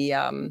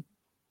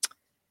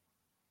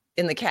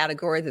the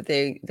category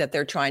that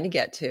they're trying to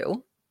get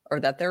to or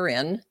that they're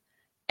in.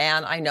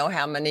 And I know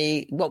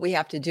what we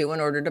have to do in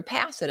order to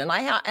pass it. And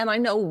I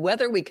know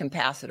whether we can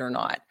pass it or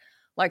not.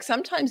 Like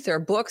sometimes there are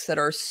books that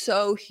are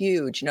so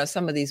huge,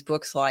 some of these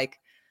books like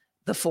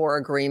The 4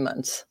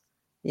 Agreements,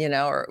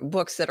 or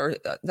books that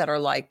are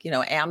like,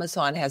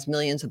 Amazon has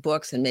millions of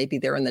books and maybe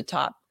they're in the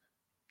top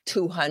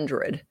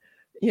 200,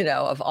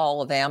 of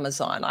all of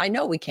Amazon. I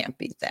know we can't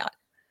beat that,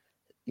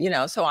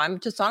 so I'm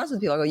just honest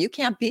with people. I go, you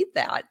can't beat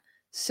that.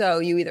 So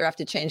you either have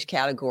to change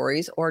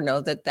categories or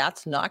know that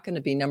that's not going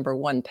to be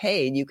 #1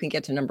 paid. You can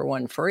get to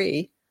 #1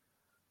 free,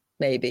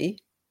 maybe,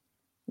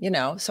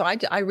 so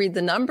I read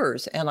the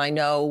numbers and I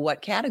know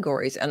what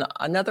categories. And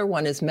another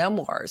one is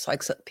memoirs.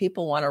 Like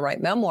people want to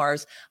write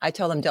memoirs. I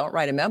tell them don't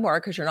write a memoir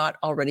because you're not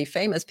already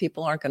famous.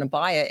 People aren't going to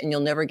buy it and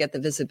you'll never get the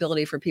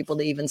visibility for people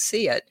to even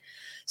see it.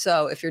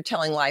 So if you're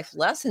telling life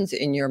lessons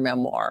in your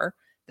memoir,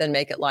 then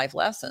make it life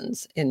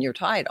lessons in your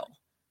title.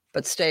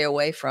 But stay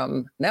away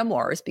from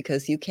memoirs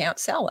because you can't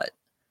sell it.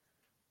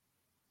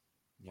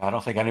 Yeah, I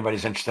don't think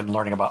anybody's interested in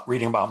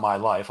reading about my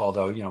life,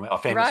 although, a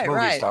famous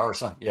movie star or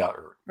something. Yeah.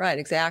 Right,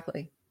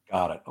 exactly.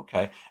 Got it.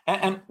 Okay.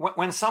 And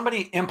when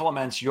somebody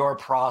implements your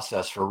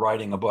process for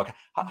writing a book,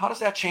 how does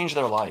that change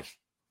their life?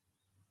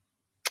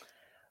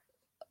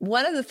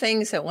 One of the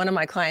things that one of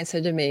my clients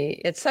said to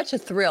me, it's such a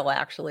thrill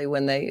actually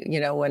when they,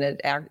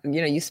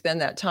 you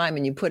spend that time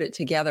and you put it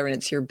together and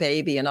it's your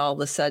baby and all of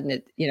a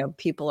sudden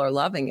people are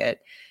loving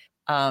it.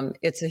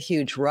 It's a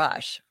huge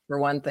rush for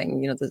one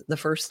thing, the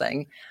first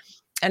thing.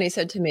 And he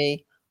said to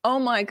me, oh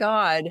my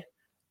God,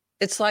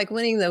 it's like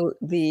winning the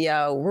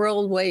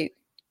world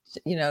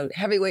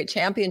heavyweight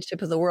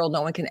championship of the world.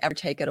 No one can ever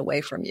take it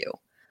away from you.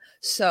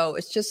 So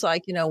it's just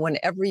like,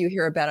 whenever you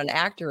hear about an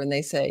actor and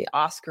they say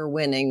Oscar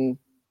winning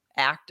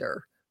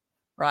actor,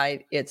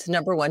 right? It's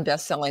 #1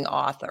 best-selling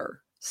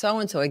author.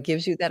 So-and-so, it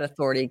gives you that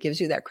authority. It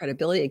gives you that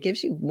credibility. It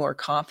gives you more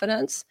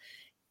confidence.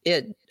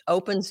 It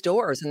opens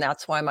doors. And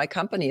that's why my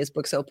company is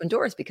Books Open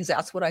Doors, because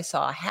that's what I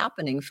saw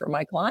happening for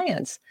my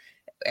clients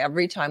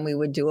every time we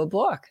would do a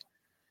book.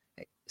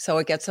 So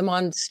it gets them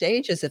on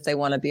stages if they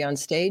want to be on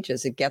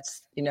stages. It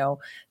gets,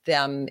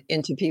 them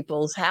into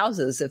people's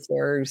houses if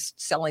they're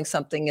selling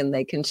something and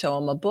they can show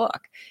them a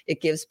book.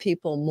 It gives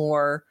people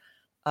more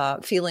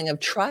feeling of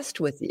trust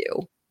with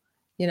you,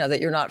 that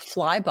you're not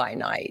fly by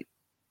night,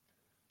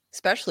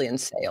 especially in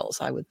sales,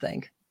 I would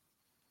think.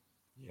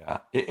 Yeah,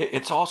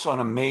 it's also an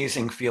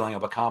amazing feeling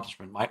of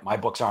accomplishment. My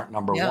books aren't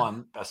number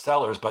one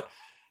bestsellers, but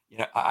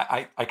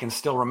I can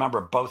still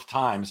remember both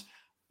times.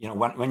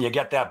 When you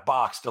get that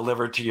box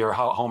delivered to your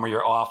home or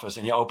your office,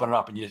 and you open it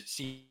up and you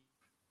see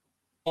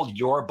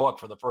your book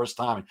for the first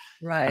time.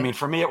 Right. I mean,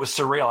 for me, it was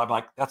surreal. I'm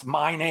like, that's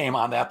my name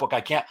on that book.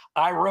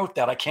 I wrote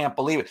that. I can't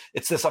believe it.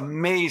 It's this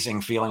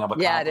amazing feeling of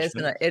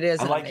accomplishment. Yeah, it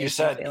is. And like you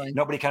said, feeling.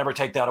 Nobody can ever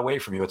take that away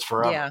from you. It's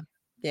forever.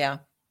 Yeah.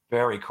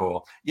 Very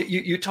cool.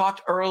 You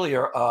talked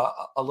earlier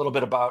a little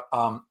bit about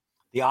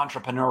the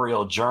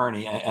entrepreneurial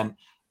journey, and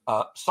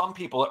some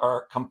people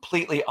are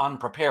completely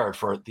unprepared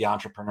for the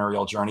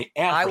entrepreneurial journey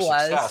and for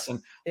success.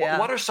 And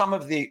what are some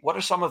of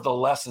the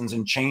lessons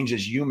and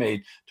changes you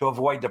made to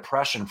avoid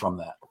depression from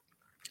that?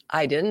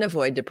 I didn't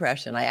avoid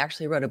depression. I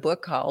actually wrote a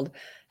book called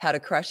How to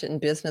Crush It in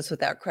Business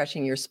Without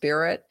Crushing Your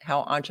Spirit: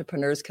 How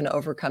Entrepreneurs Can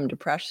Overcome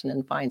Depression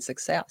and Find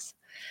Success.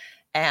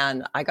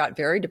 And I got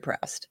very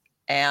depressed.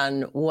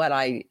 And what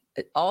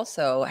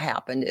also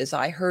happened is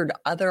I heard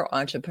other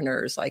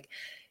entrepreneurs, like,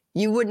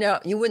 you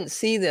wouldn't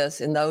see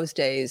this in those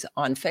days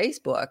on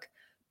Facebook,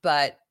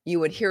 but you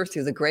would hear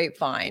through the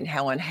grapevine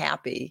how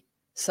unhappy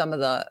some of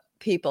the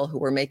people who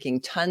were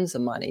making tons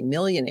of money,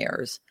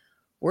 millionaires,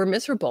 were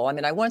miserable. I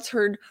mean, I once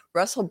heard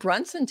Russell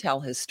Brunson tell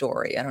his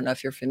story. I don't know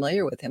if you're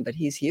familiar with him, but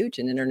he's huge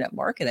in internet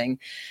marketing.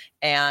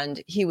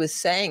 And he was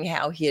saying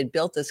how he had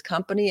built this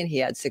company and he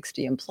had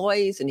 60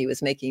 employees and he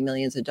was making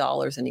millions of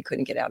dollars and he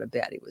couldn't get out of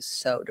bed. He was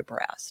so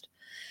depressed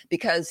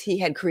because he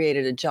had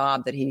created a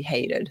job that he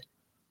hated.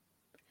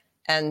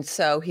 And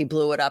so he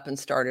blew it up and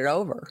started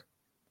over.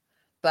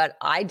 But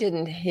I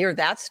didn't hear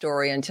that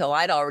story until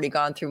I'd already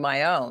gone through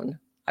my own.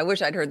 I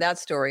wish I'd heard that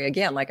story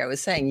again, like I was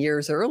saying,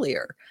 years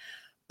earlier.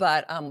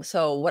 But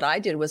so what I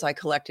did was I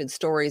collected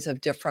stories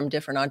from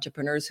different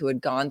entrepreneurs who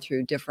had gone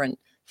through different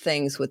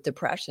things with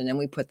depression. And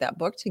we put that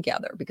book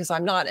together because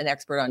I'm not an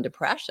expert on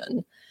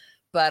depression,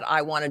 but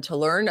I wanted to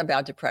learn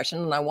about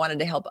depression and I wanted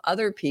to help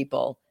other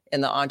people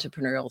in the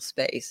entrepreneurial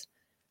space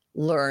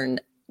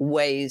learn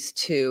ways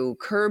to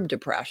curb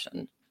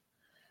depression.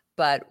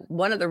 But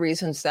one of the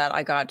reasons that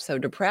I got so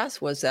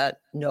depressed was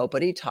that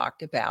nobody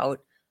talked about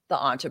the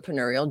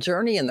entrepreneurial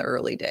journey in the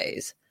early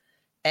days.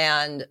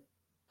 And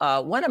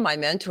one of my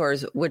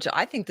mentors, which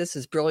I think this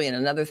is brilliant,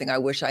 another thing I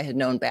wish I had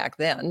known back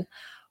then,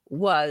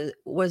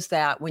 was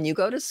that when you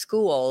go to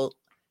school,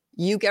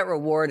 you get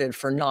rewarded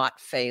for not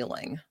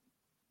failing,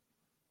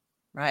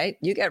 right?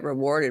 You get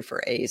rewarded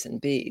for A's and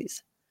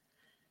B's.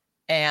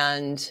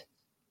 And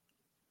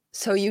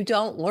so you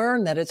don't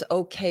learn that it's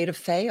okay to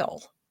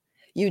fail.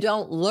 You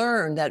don't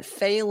learn that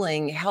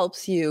failing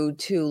helps you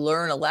to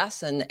learn a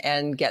lesson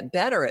and get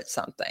better at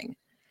something.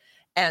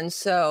 And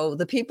so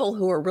the people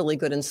who are really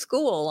good in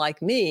school,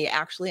 like me,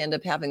 actually end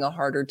up having a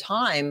harder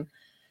time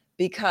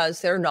because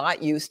they're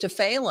not used to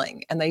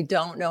failing and they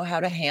don't know how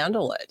to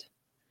handle it.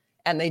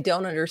 And they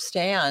don't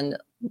understand,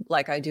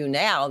 like I do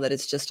now, that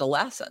it's just a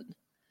lesson.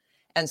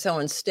 And so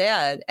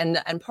instead,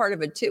 and part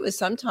of it too is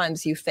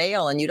sometimes you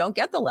fail and you don't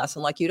get the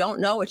lesson, like you don't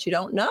know what you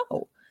don't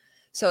know.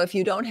 So if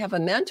you don't have a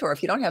mentor,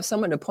 if you don't have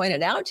someone to point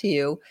it out to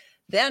you,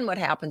 then what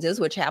happens is,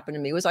 which happened to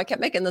me, was I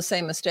kept making the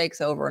same mistakes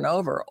over and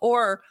over.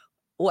 Or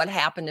what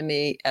happened to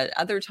me at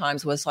other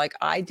times was, like,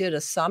 I did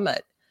a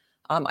summit.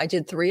 I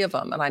did 3 of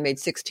them and I made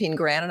 16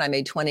 grand and I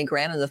made 20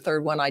 grand. And the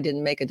third one, I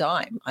didn't make a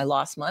dime. I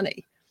lost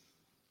money.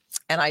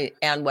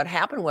 And what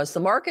happened was the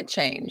market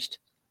changed.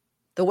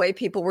 The way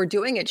people were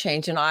doing it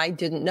changed, and I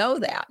didn't know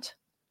that.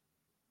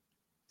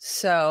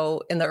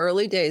 So in the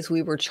early days,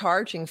 we were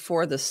charging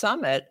for the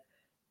summit.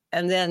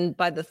 And then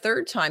by the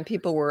third time,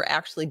 people were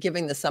actually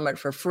giving the summit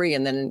for free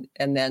and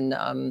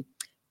then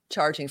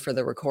charging for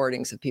the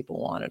recordings if people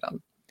wanted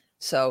them.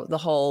 So the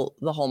whole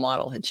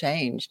model had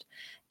changed.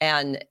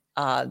 And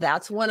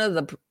that's one of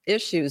the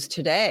issues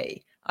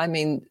today. I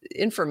mean,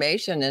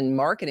 information and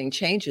marketing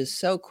changes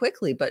so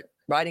quickly, but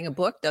writing a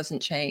book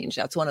doesn't change.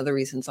 That's one of the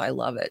reasons I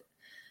love it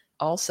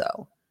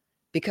also,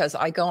 because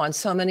I go on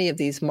so many of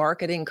these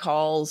marketing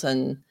calls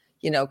and,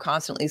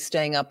 constantly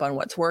staying up on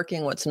what's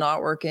working, what's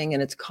not working,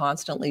 and it's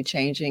constantly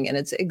changing, and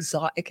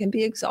it can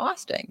be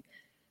exhausting.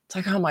 It's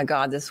like, oh my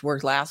God, this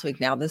worked last week,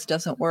 now this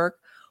doesn't work.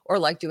 Or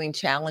like doing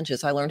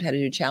challenges. I learned how to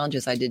do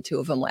challenges. I did 2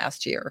 of them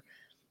last year.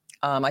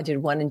 I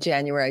did one in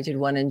January, I did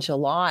one in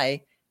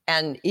July.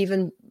 And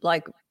even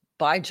like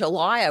by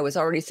July, I was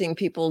already seeing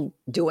people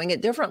doing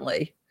it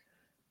differently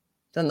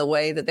than the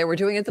way that they were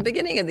doing it at the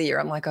beginning of the year.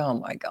 I'm like, oh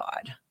my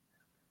God,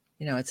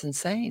 it's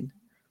insane.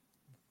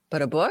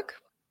 But a book,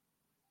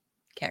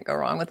 can't go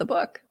wrong with a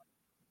book.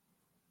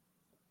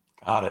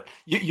 Got it.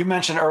 You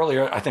mentioned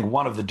earlier, I think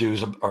one of the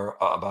do's are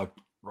about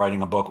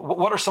writing a book.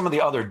 What are some of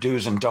the other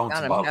do's and don'ts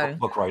about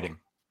book writing?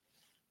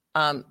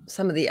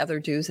 Some of the other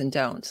do's and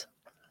don'ts.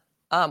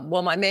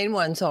 Well, my main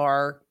ones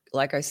are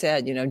like I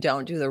said,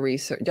 don't do the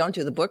research, don't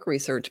do the book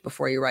research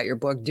before you write your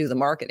book, do the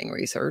marketing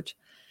research.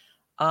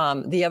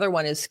 The other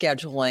one is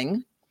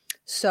scheduling.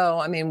 So,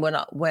 I mean,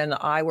 when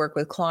I work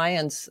with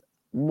clients,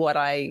 what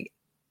I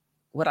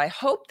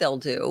hope they'll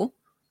do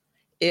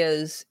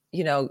is,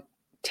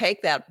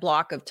 take that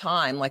block of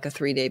time, like a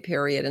 3-day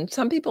period. And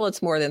some people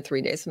it's more than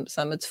 3 days,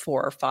 some it's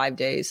 4 or 5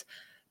 days,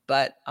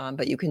 but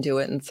you can do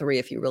it in 3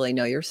 if you really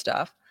know your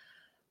stuff.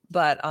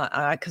 But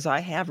because I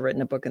have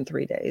written a book in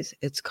 3 days,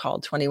 it's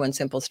called 21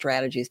 Simple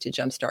Strategies to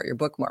Jumpstart Your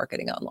Book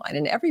Marketing Online.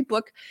 And every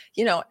book,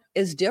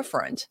 is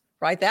different,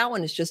 right? That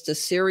one is just a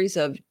series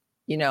of,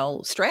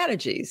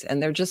 strategies,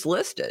 and they're just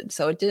listed.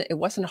 So it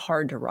wasn't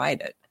hard to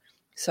write it.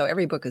 So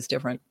every book is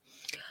different.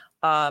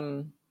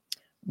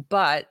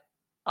 But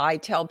I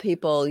tell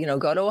people,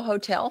 go to a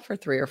hotel for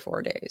 3 or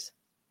 4 days,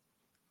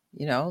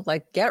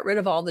 like get rid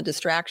of all the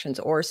distractions,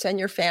 or send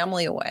your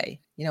family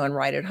away, and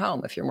write at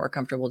home if you're more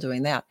comfortable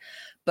doing that.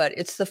 But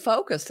it's the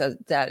focus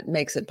that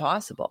makes it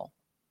possible.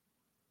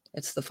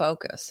 It's the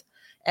focus.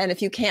 And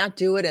if you can't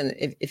do it, and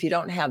if you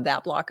don't have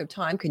that block of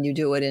time, can you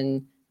do it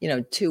in,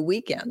 2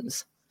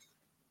 weekends?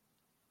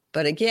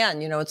 But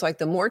again, it's like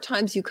the more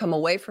times you come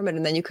away from it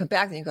and then you come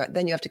back,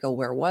 then you have to go,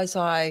 where was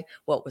I?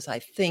 What was I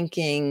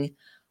thinking?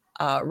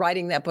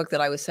 Writing that book that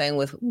I was saying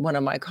with one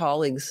of my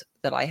colleagues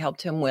that I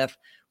helped him with,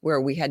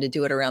 where we had to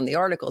do it around the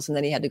articles, and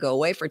then he had to go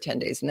away for 10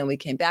 days. And then we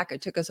came back.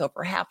 It took us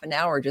over half an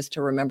hour just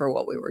to remember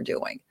what we were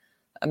doing.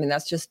 I mean,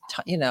 that's just,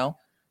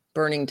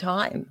 burning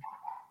time.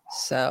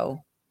 So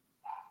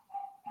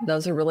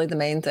those are really the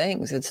main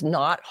things. It's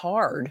not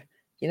hard.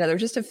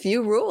 There's just a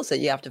few rules that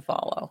you have to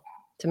follow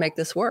to make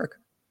this work.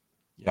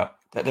 Yeah.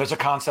 There's a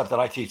concept that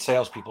I teach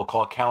salespeople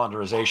called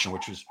calendarization,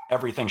 which is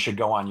everything should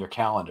go on your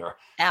calendar.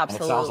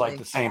 Absolutely. And it sounds like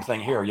the same thing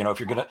here. If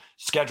you're going to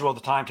schedule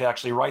the time to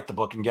actually write the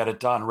book and get it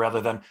done,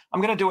 rather than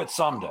I'm going to do it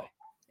someday.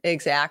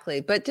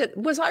 Exactly. But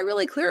was I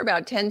really clear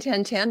about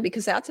 10-10-10?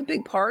 Because that's a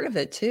big part of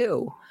it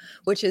too,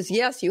 which is,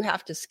 yes, you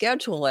have to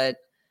schedule it,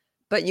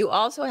 but you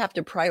also have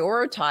to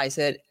prioritize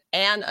it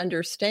and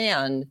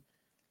understand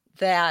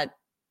that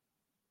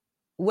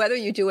whether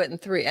you do it in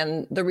 3,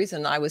 and the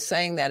reason I was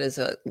saying that is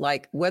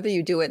whether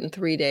you do it in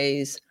 3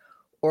 days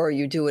or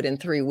you do it in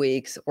 3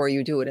 weeks or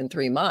you do it in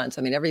 3 months.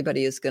 I mean,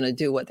 everybody is going to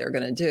do what they're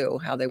going to do,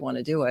 how they want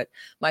to do it.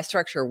 My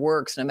structure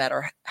works no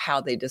matter how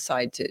they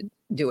decide to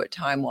do it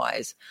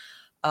time-wise.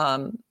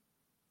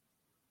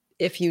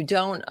 If you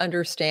don't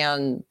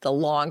understand the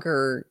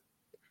longer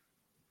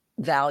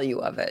value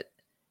of it,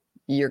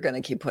 you're going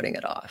to keep putting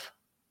it off.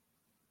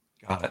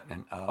 Got it.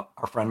 And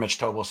our friend Mitch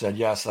Tobel said,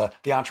 yes, the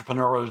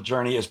entrepreneurial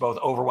journey is both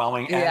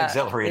overwhelming and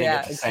exhilarating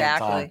at the same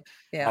time.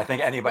 Yeah. I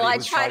think anybody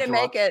who's I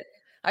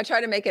try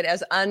to make it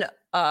as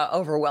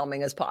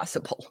overwhelming as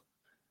possible.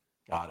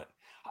 Got it.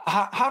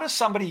 How does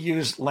somebody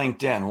use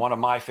LinkedIn? One of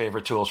my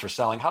favorite tools for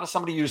selling. How does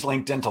somebody use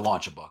LinkedIn to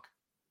launch a book?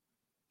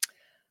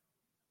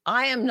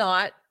 I am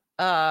not,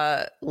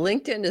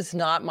 LinkedIn is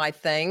not my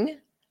thing,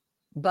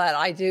 but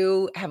I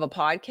do have a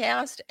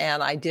podcast,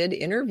 and I did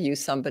interview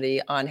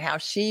somebody on how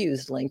she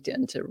used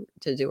LinkedIn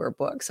to do her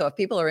book. So if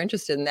people are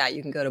interested in that,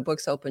 you can go to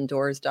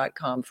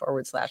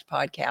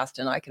booksopendoors.com/podcast,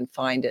 and I can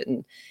find it,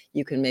 and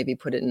you can maybe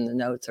put it in the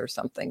notes or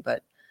something,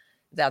 but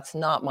that's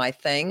not my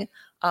thing.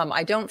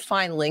 I don't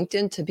find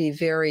LinkedIn to be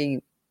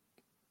very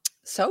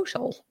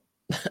social,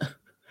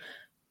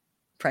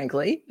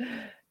 frankly.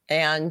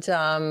 And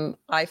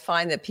I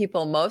find that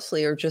people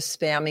mostly are just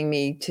spamming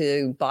me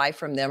to buy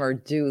from them or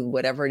do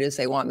whatever it is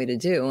they want me to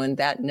do. And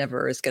that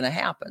never is going to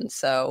happen.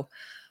 So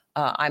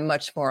I'm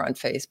much more on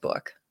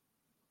Facebook.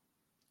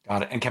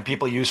 Got it. And can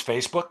people use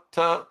Facebook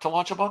to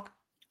launch a book?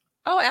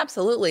 Oh,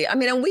 absolutely. I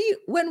mean, and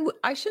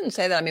I shouldn't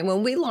say that. I mean,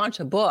 when we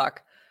launch a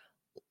book,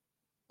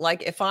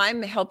 like if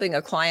I'm helping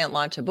a client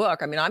launch a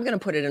book, I mean, I'm going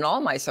to put it in all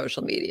my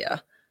social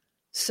media.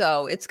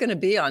 So it's going to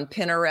be on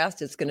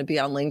Pinterest. It's going to be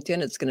on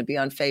LinkedIn. It's going to be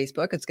on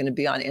Facebook. It's going to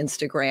be on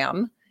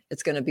Instagram.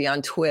 It's going to be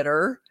on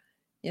Twitter.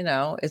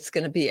 It's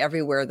going to be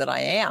everywhere that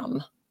I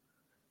am.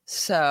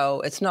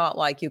 So it's not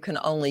like you can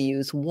only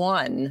use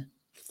one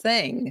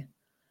thing,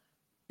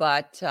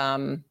 but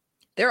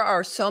there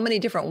are so many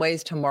different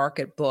ways to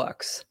market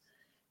books.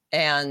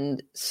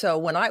 And so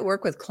when I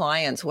work with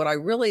clients, what I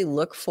really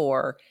look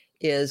for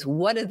is,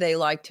 what do they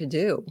like to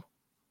do?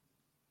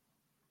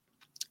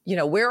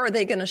 Where are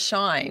they going to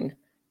shine?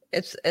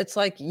 It's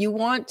like you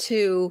want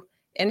to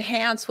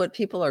enhance what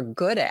people are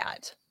good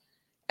at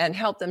and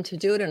help them to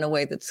do it in a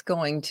way that's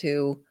going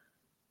to,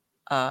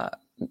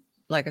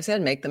 like I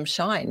said, make them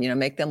shine,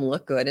 make them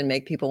look good and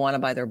make people want to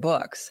buy their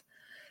books.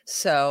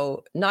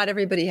 So not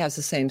everybody has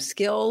the same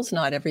skills.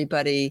 Not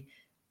everybody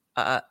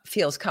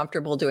feels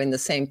comfortable doing the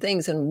same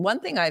things. And one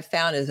thing I've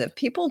found is if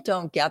people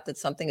don't get that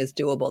something is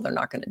doable, they're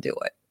not going to do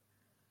it.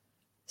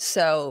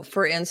 So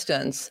for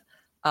instance,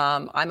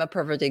 I'm a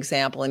perfect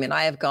example. I mean,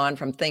 I have gone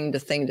from thing to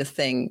thing to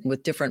thing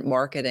with different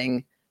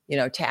marketing,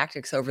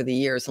 tactics over the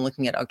years, and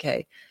looking at,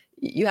 okay,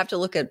 you have to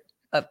look at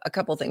a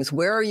couple of things.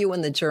 Where are you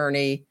in the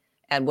journey,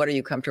 and what are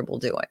you comfortable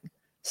doing?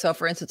 So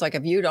for instance, like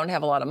if you don't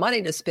have a lot of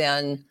money to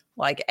spend,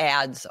 like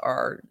ads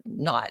are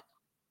not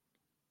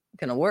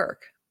going to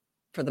work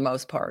for the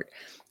most part.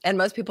 And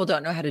most people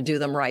don't know how to do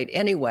them right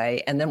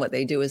anyway. And then what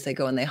they do is they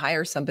go and they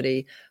hire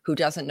somebody who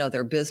doesn't know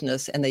their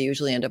business, and they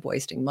usually end up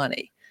wasting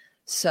money.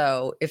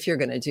 So if you're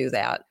going to do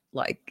that,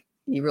 like,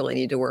 you really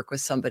need to work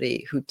with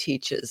somebody who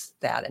teaches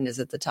that and is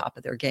at the top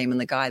of their game.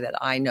 And the guy that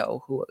I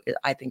know who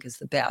I think is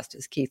the best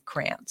is Keith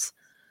Krantz.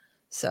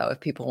 So if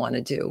people want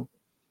to do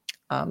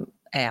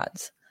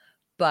ads,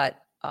 but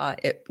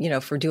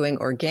for doing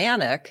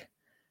organic,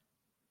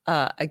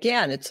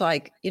 again, it's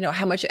like,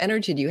 how much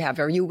energy do you have?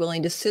 Are you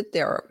willing to sit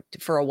there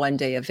for a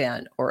 1-day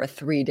event or a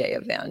 3-day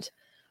event?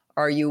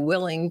 Are you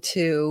willing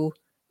to,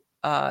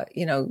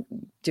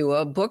 do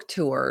a book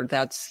tour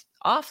that's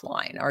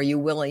offline? Are you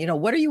willing,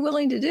 what are you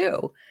willing to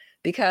do?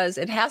 Because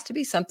it has to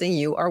be something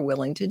you are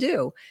willing to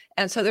do.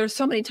 And so there's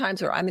so many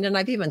times where, and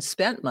I've even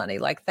spent money,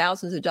 like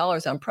thousands of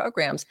dollars on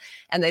programs,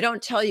 and they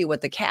don't tell you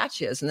what the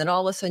catch is. And then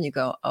all of a sudden you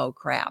go, oh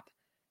crap.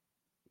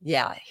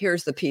 Yeah,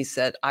 here's the piece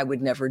that I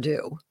would never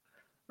do.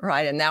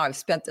 Right. And now I've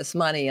spent this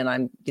money and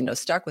I'm,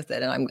 stuck with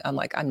it. And I'm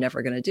like, I'm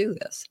never going to do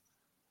this,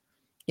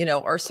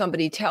 or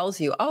somebody tells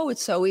you, oh,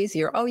 it's so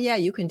easy. Or, oh yeah,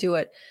 you can do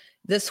it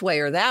this way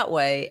or that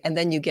way. And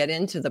then you get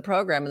into the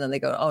program and then they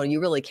go, oh,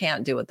 you really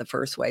can't do it the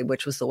first way,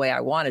 which was the way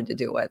I wanted to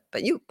do it.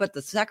 But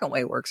the second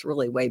way works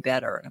really way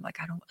better. And I'm like,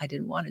 I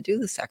didn't want to do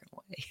the second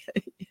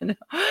way,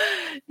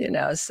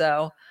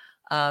 So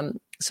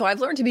I've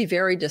learned to be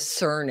very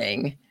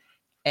discerning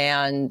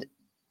and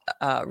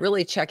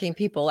really checking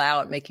people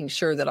out, making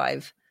sure that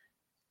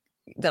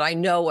I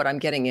know what I'm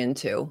getting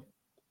into.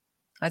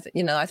 I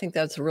think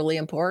that's really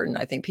important.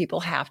 I think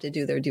people have to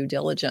do their due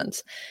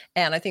diligence.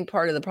 And I think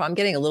part of the problem, I'm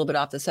getting a little bit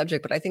off the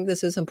subject, but I think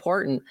this is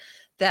important,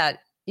 that,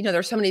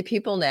 there's so many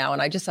people now, and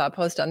I just saw a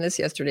post on this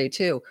yesterday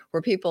too,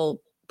 where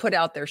people put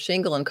out their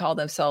shingle and call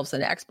themselves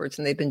an experts,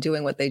 and they've been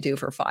doing what they do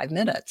for 5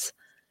 minutes.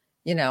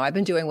 I've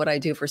been doing what I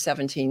do for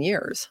 17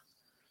 years.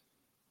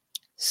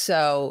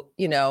 So,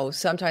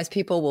 sometimes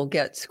people will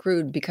get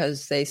screwed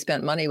because they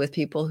spent money with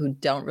people who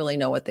don't really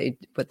know what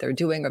they're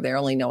doing, or they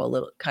only know a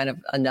little, kind of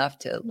enough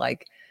to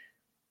like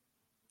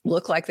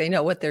look like they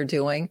know what they're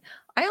doing.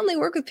 I only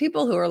work with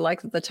people who are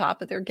like at the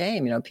top of their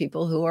game,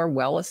 people who are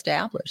well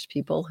established,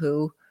 people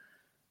who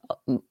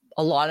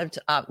a lot of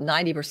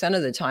 90%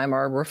 of the time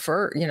are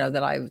referred,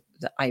 that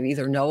I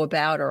either know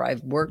about or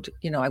I've worked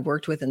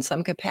with in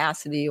some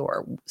capacity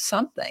or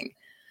something.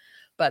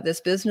 But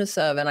this business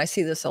of, and I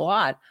see this a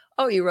lot,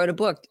 oh, you wrote a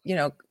book,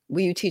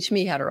 will you teach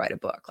me how to write a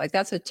book? Like,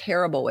 that's a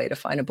terrible way to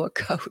find a book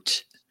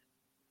coach.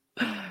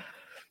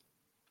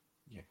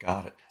 You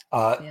got it.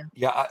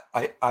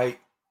 I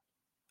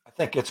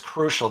think it's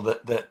crucial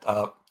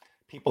that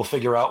people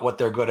figure out what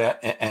they're good at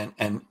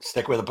and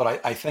stick with it.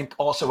 But I think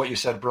also what you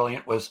just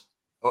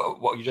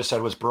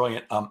said was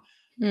brilliant.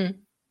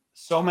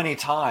 So many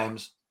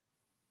times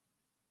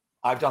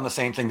I've done the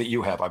same thing that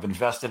you have. I've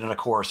invested in a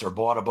course or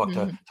bought a book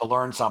to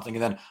learn something,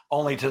 and then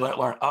only to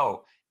learn,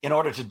 oh, in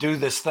order to do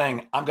this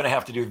thing, I'm going to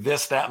have to do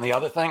this, that, and the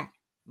other thing.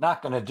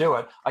 Not going to do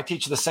it. I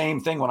teach the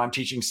same thing when I'm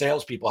teaching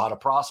salespeople how to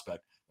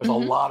prospect. There's a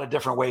lot of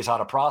different ways how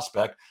to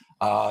prospect.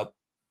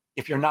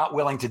 If you're not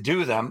willing to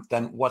do them,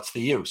 then what's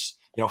the use?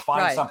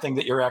 Find something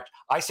that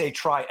I say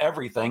try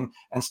everything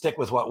and stick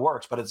with what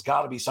works, but it's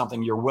got to be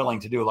something you're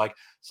willing to do. Like,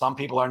 some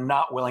people are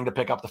not willing to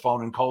pick up the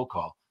phone and cold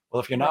call.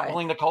 Well, if you're not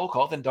willing to cold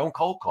call, then don't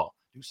cold call.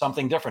 Do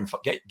something different.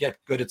 Get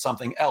good at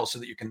something else so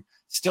that you can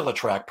still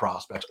attract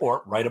prospects,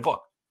 or write a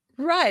book.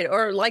 Right.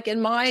 Or like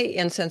in my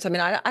instance,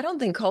 I don't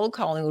think cold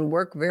calling would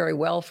work very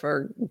well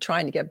for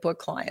trying to get book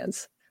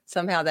clients.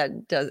 Somehow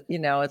that does,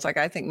 it's like,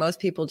 I think most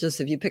people just,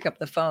 if you pick up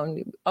the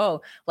phone,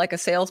 like a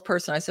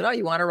salesperson, I said, oh,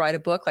 you want to write a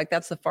book? Like,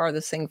 that's the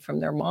farthest thing from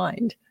their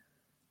mind,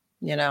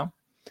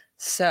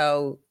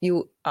 So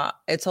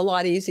it's a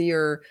lot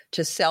easier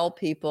to sell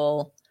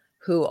people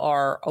who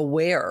are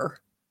aware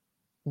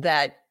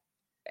that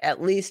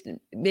at least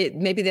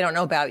maybe they don't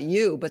know about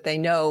you, but they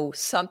know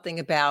something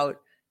about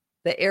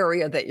the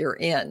area that you're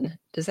in.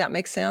 Does that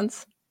make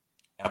sense?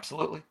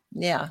 Absolutely.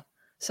 Yeah.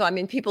 So,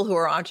 people who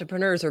are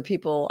entrepreneurs, or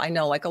people I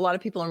know, like a lot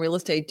of people in real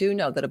estate do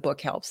know that a book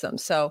helps them.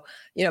 So,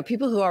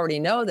 people who already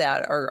know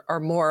that are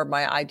more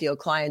my ideal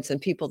clients,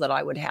 and people that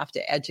I would have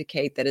to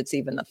educate that it's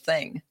even a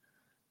thing,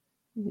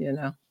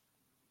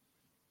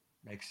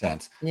 Makes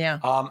sense. Yeah.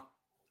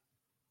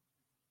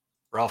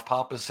 Ralph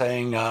Pop is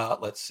saying,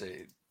 let's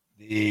see,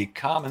 the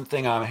common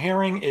thing I'm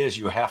hearing is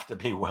you have to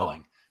be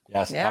willing.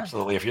 Yes,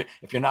 absolutely.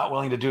 If you're not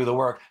willing to do the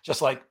work,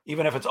 just like,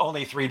 even if it's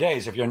only 3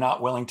 days, if you're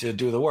not willing to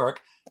do the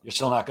work, you're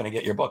still not going to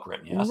get your book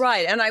written. Yes.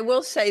 Right. And I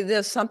will say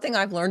this, something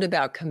I've learned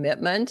about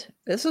commitment.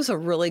 This was a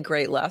really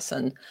great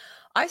lesson.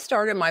 I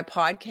started my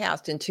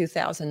podcast in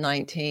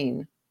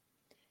 2019.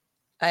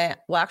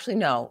 Actually,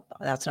 no,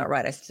 that's not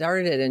right. I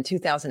started it in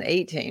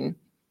 2018,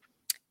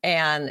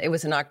 and it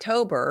was in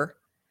October.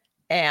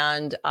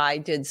 And I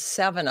did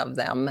 7 of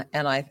them.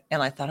 And I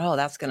thought, oh,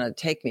 that's going to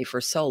take me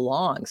for so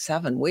long,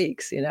 7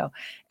 weeks, and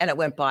it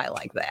went by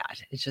like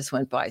that. It just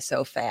went by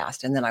so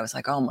fast. And then I was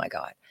like, oh my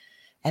God.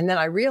 And then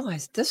I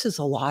realized this is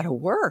a lot of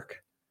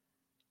work.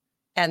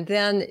 And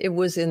then it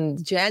was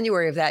in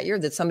January of that year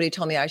that somebody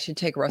told me I should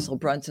take Russell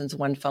Brunson's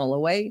One Funnel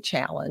Away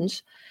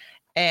challenge.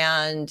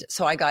 And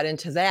so I got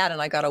into that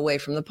and I got away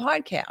from the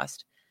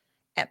podcast.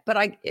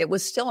 But it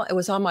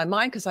was on my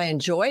mind because I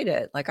enjoyed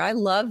it. Like, I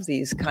love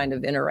these kind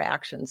of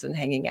interactions and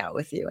hanging out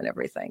with you and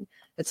everything.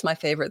 It's my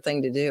favorite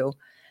thing to do.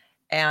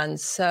 And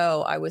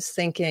so I was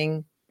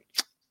thinking,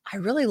 I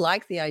really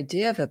like the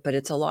idea of it, but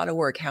it's a lot of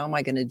work. How am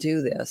I going to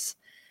do this?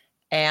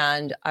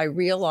 And I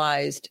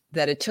realized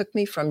that it took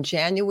me from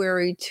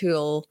January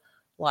till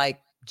like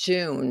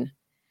June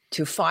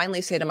to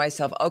finally say to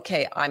myself,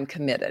 okay, I'm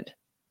committed.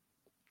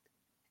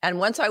 And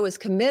once I was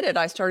committed,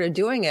 I started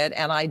doing it,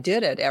 and I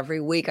did it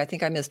every week. I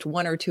think I missed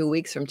 1 or 2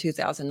 weeks from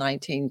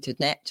 2019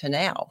 to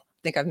now.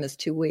 I think I've missed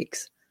 2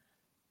 weeks,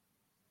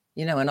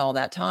 in all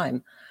that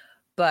time.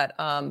 But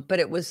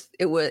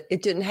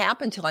it didn't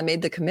happen till I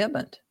made the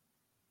commitment.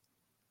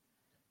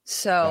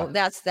 So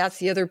that's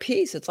the other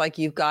piece. It's like,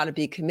 you've got to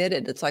be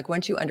committed. It's like,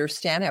 once you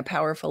understand how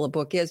powerful a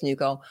book is, and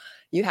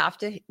you have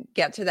to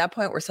get to that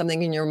point where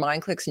something in your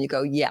mind clicks and you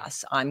go,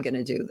 yes, I'm going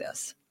to do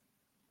this.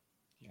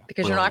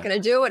 Because you're not going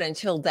to do it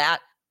until that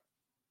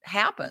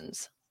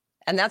happens.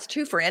 And that's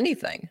true for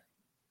anything.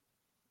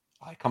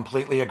 I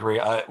completely agree.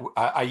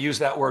 I use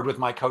that word with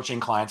my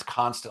coaching clients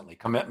constantly,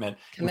 commitment.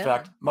 In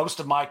fact, most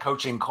of my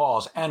coaching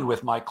calls end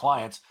with my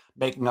clients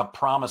making a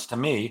promise to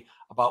me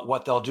about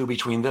what they'll do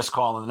between this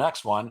call and the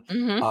next one,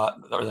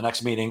 or the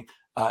next meeting,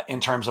 in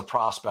terms of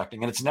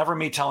prospecting. And it's never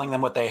me telling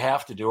them what they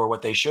have to do or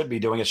what they should be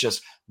doing. It's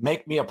just,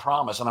 make me a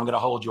promise and I'm going to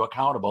hold you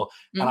accountable.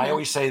 And I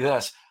always say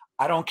this: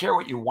 I don't care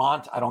what you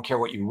want. I don't care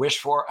what you wish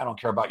for. I don't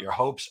care about your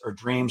hopes or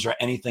dreams or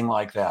anything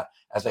like that.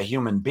 As a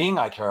human being,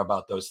 I care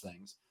about those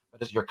things.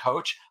 But as your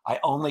coach, I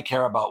only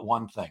care about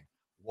one thing.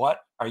 What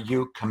are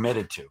you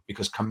committed to?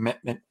 Because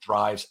commitment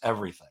drives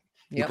everything.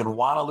 Yep. You can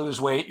want to lose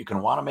weight. You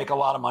can want to make a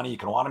lot of money. You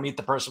can want to meet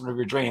the person of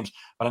your dreams.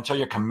 But until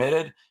you're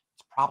committed,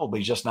 it's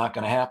probably just not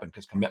going to happen,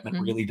 because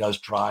commitment really does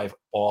drive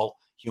all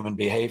human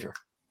behavior.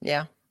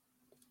 Yeah.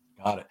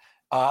 Got it.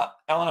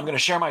 Ellen, I'm going to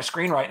share my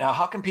screen right now.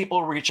 How can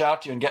people reach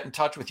out to you and get in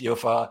touch with you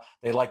if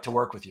they'd like to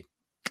work with you?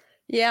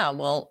 Yeah,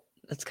 well,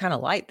 it's kind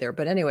of light there.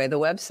 But anyway, the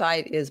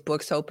website is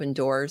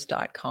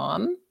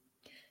booksopendoors.com.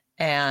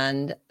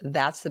 And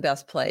that's the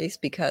best place,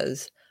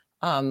 because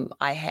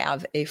I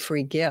have a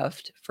free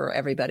gift for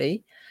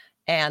everybody.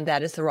 And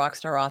that is the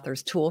Rockstar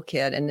Authors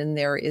Toolkit. And then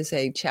there is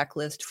a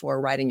checklist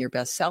for writing your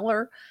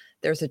bestseller.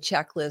 There's a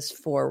checklist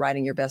for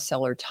writing your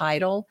bestseller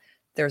title.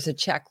 There's a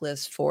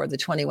checklist for the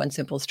 21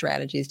 simple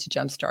strategies to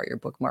jumpstart your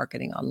book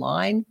marketing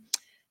online,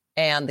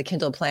 and the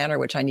Kindle Planner,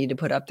 which I need to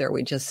put up there.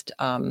 We just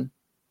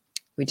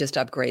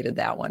upgraded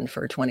that one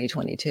for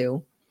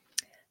 2022.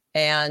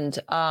 And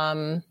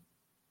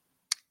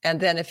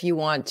then if you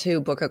want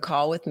to book a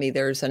call with me,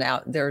 there's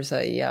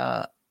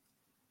a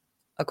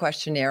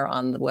questionnaire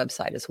on the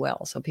website as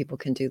well, so people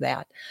can do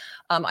that.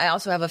 I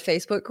also have a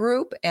Facebook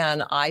group,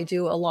 and I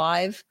do a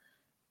live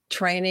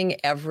training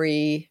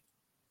every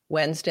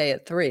Wednesday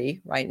at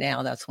 3 right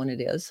now. That's when it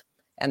is.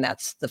 And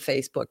that's the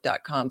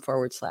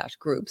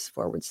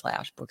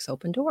facebook.com/groups/Books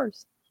Open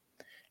Doors.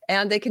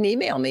 And they can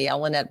email me,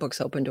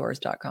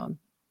 ellen@booksopendoors.com.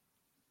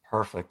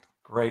 Perfect.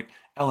 Great.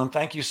 Ellen,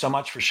 thank you so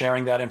much for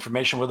sharing that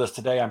information with us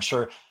today. I'm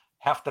sure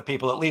half the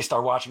people at least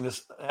are watching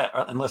this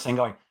and listening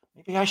going,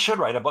 maybe I should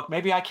write a book.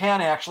 Maybe I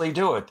can actually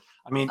do it.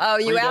 I mean,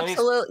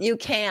 you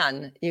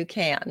can.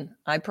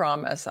 I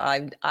promise.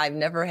 I've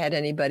never had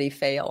anybody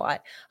fail.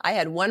 I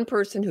had one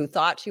person who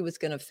thought she was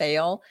going to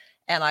fail.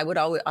 And I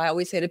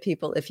always say to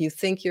people, if you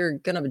think you're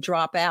going to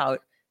drop out,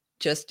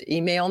 just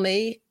email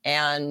me.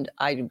 And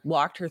I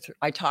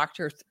talked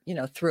her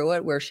through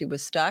it where she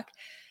was stuck.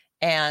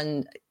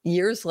 And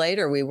years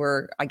later, we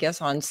were, I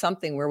guess, on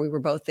something where we were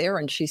both there.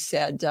 And she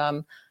said,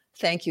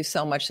 thank you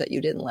so much that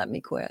you didn't let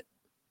me quit.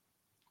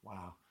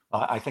 Wow.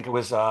 I think it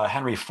was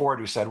Henry Ford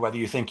who said, whether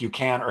you think you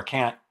can or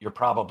can't, you're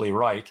probably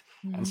right.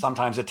 And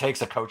sometimes it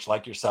takes a coach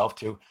like yourself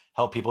to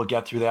help people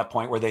get through that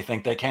point where they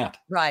think they can't.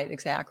 Right.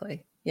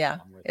 Exactly. Yeah.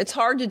 It's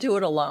hard to do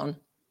it alone.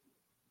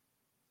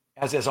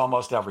 As is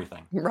almost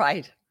everything.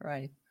 Right.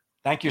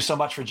 Thank you so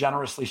much for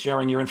generously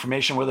sharing your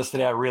information with us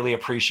today. I really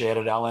appreciate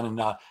it, Ellen.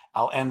 And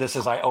I'll end this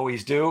as I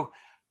always do.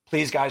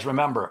 Please, guys,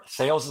 remember,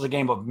 sales is a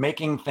game of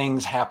making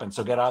things happen.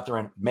 So get out there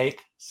and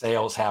make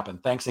sales happen.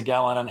 Thanks again,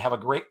 Ellen. Have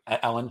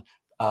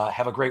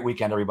a great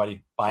weekend,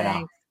 everybody. Bye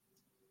now.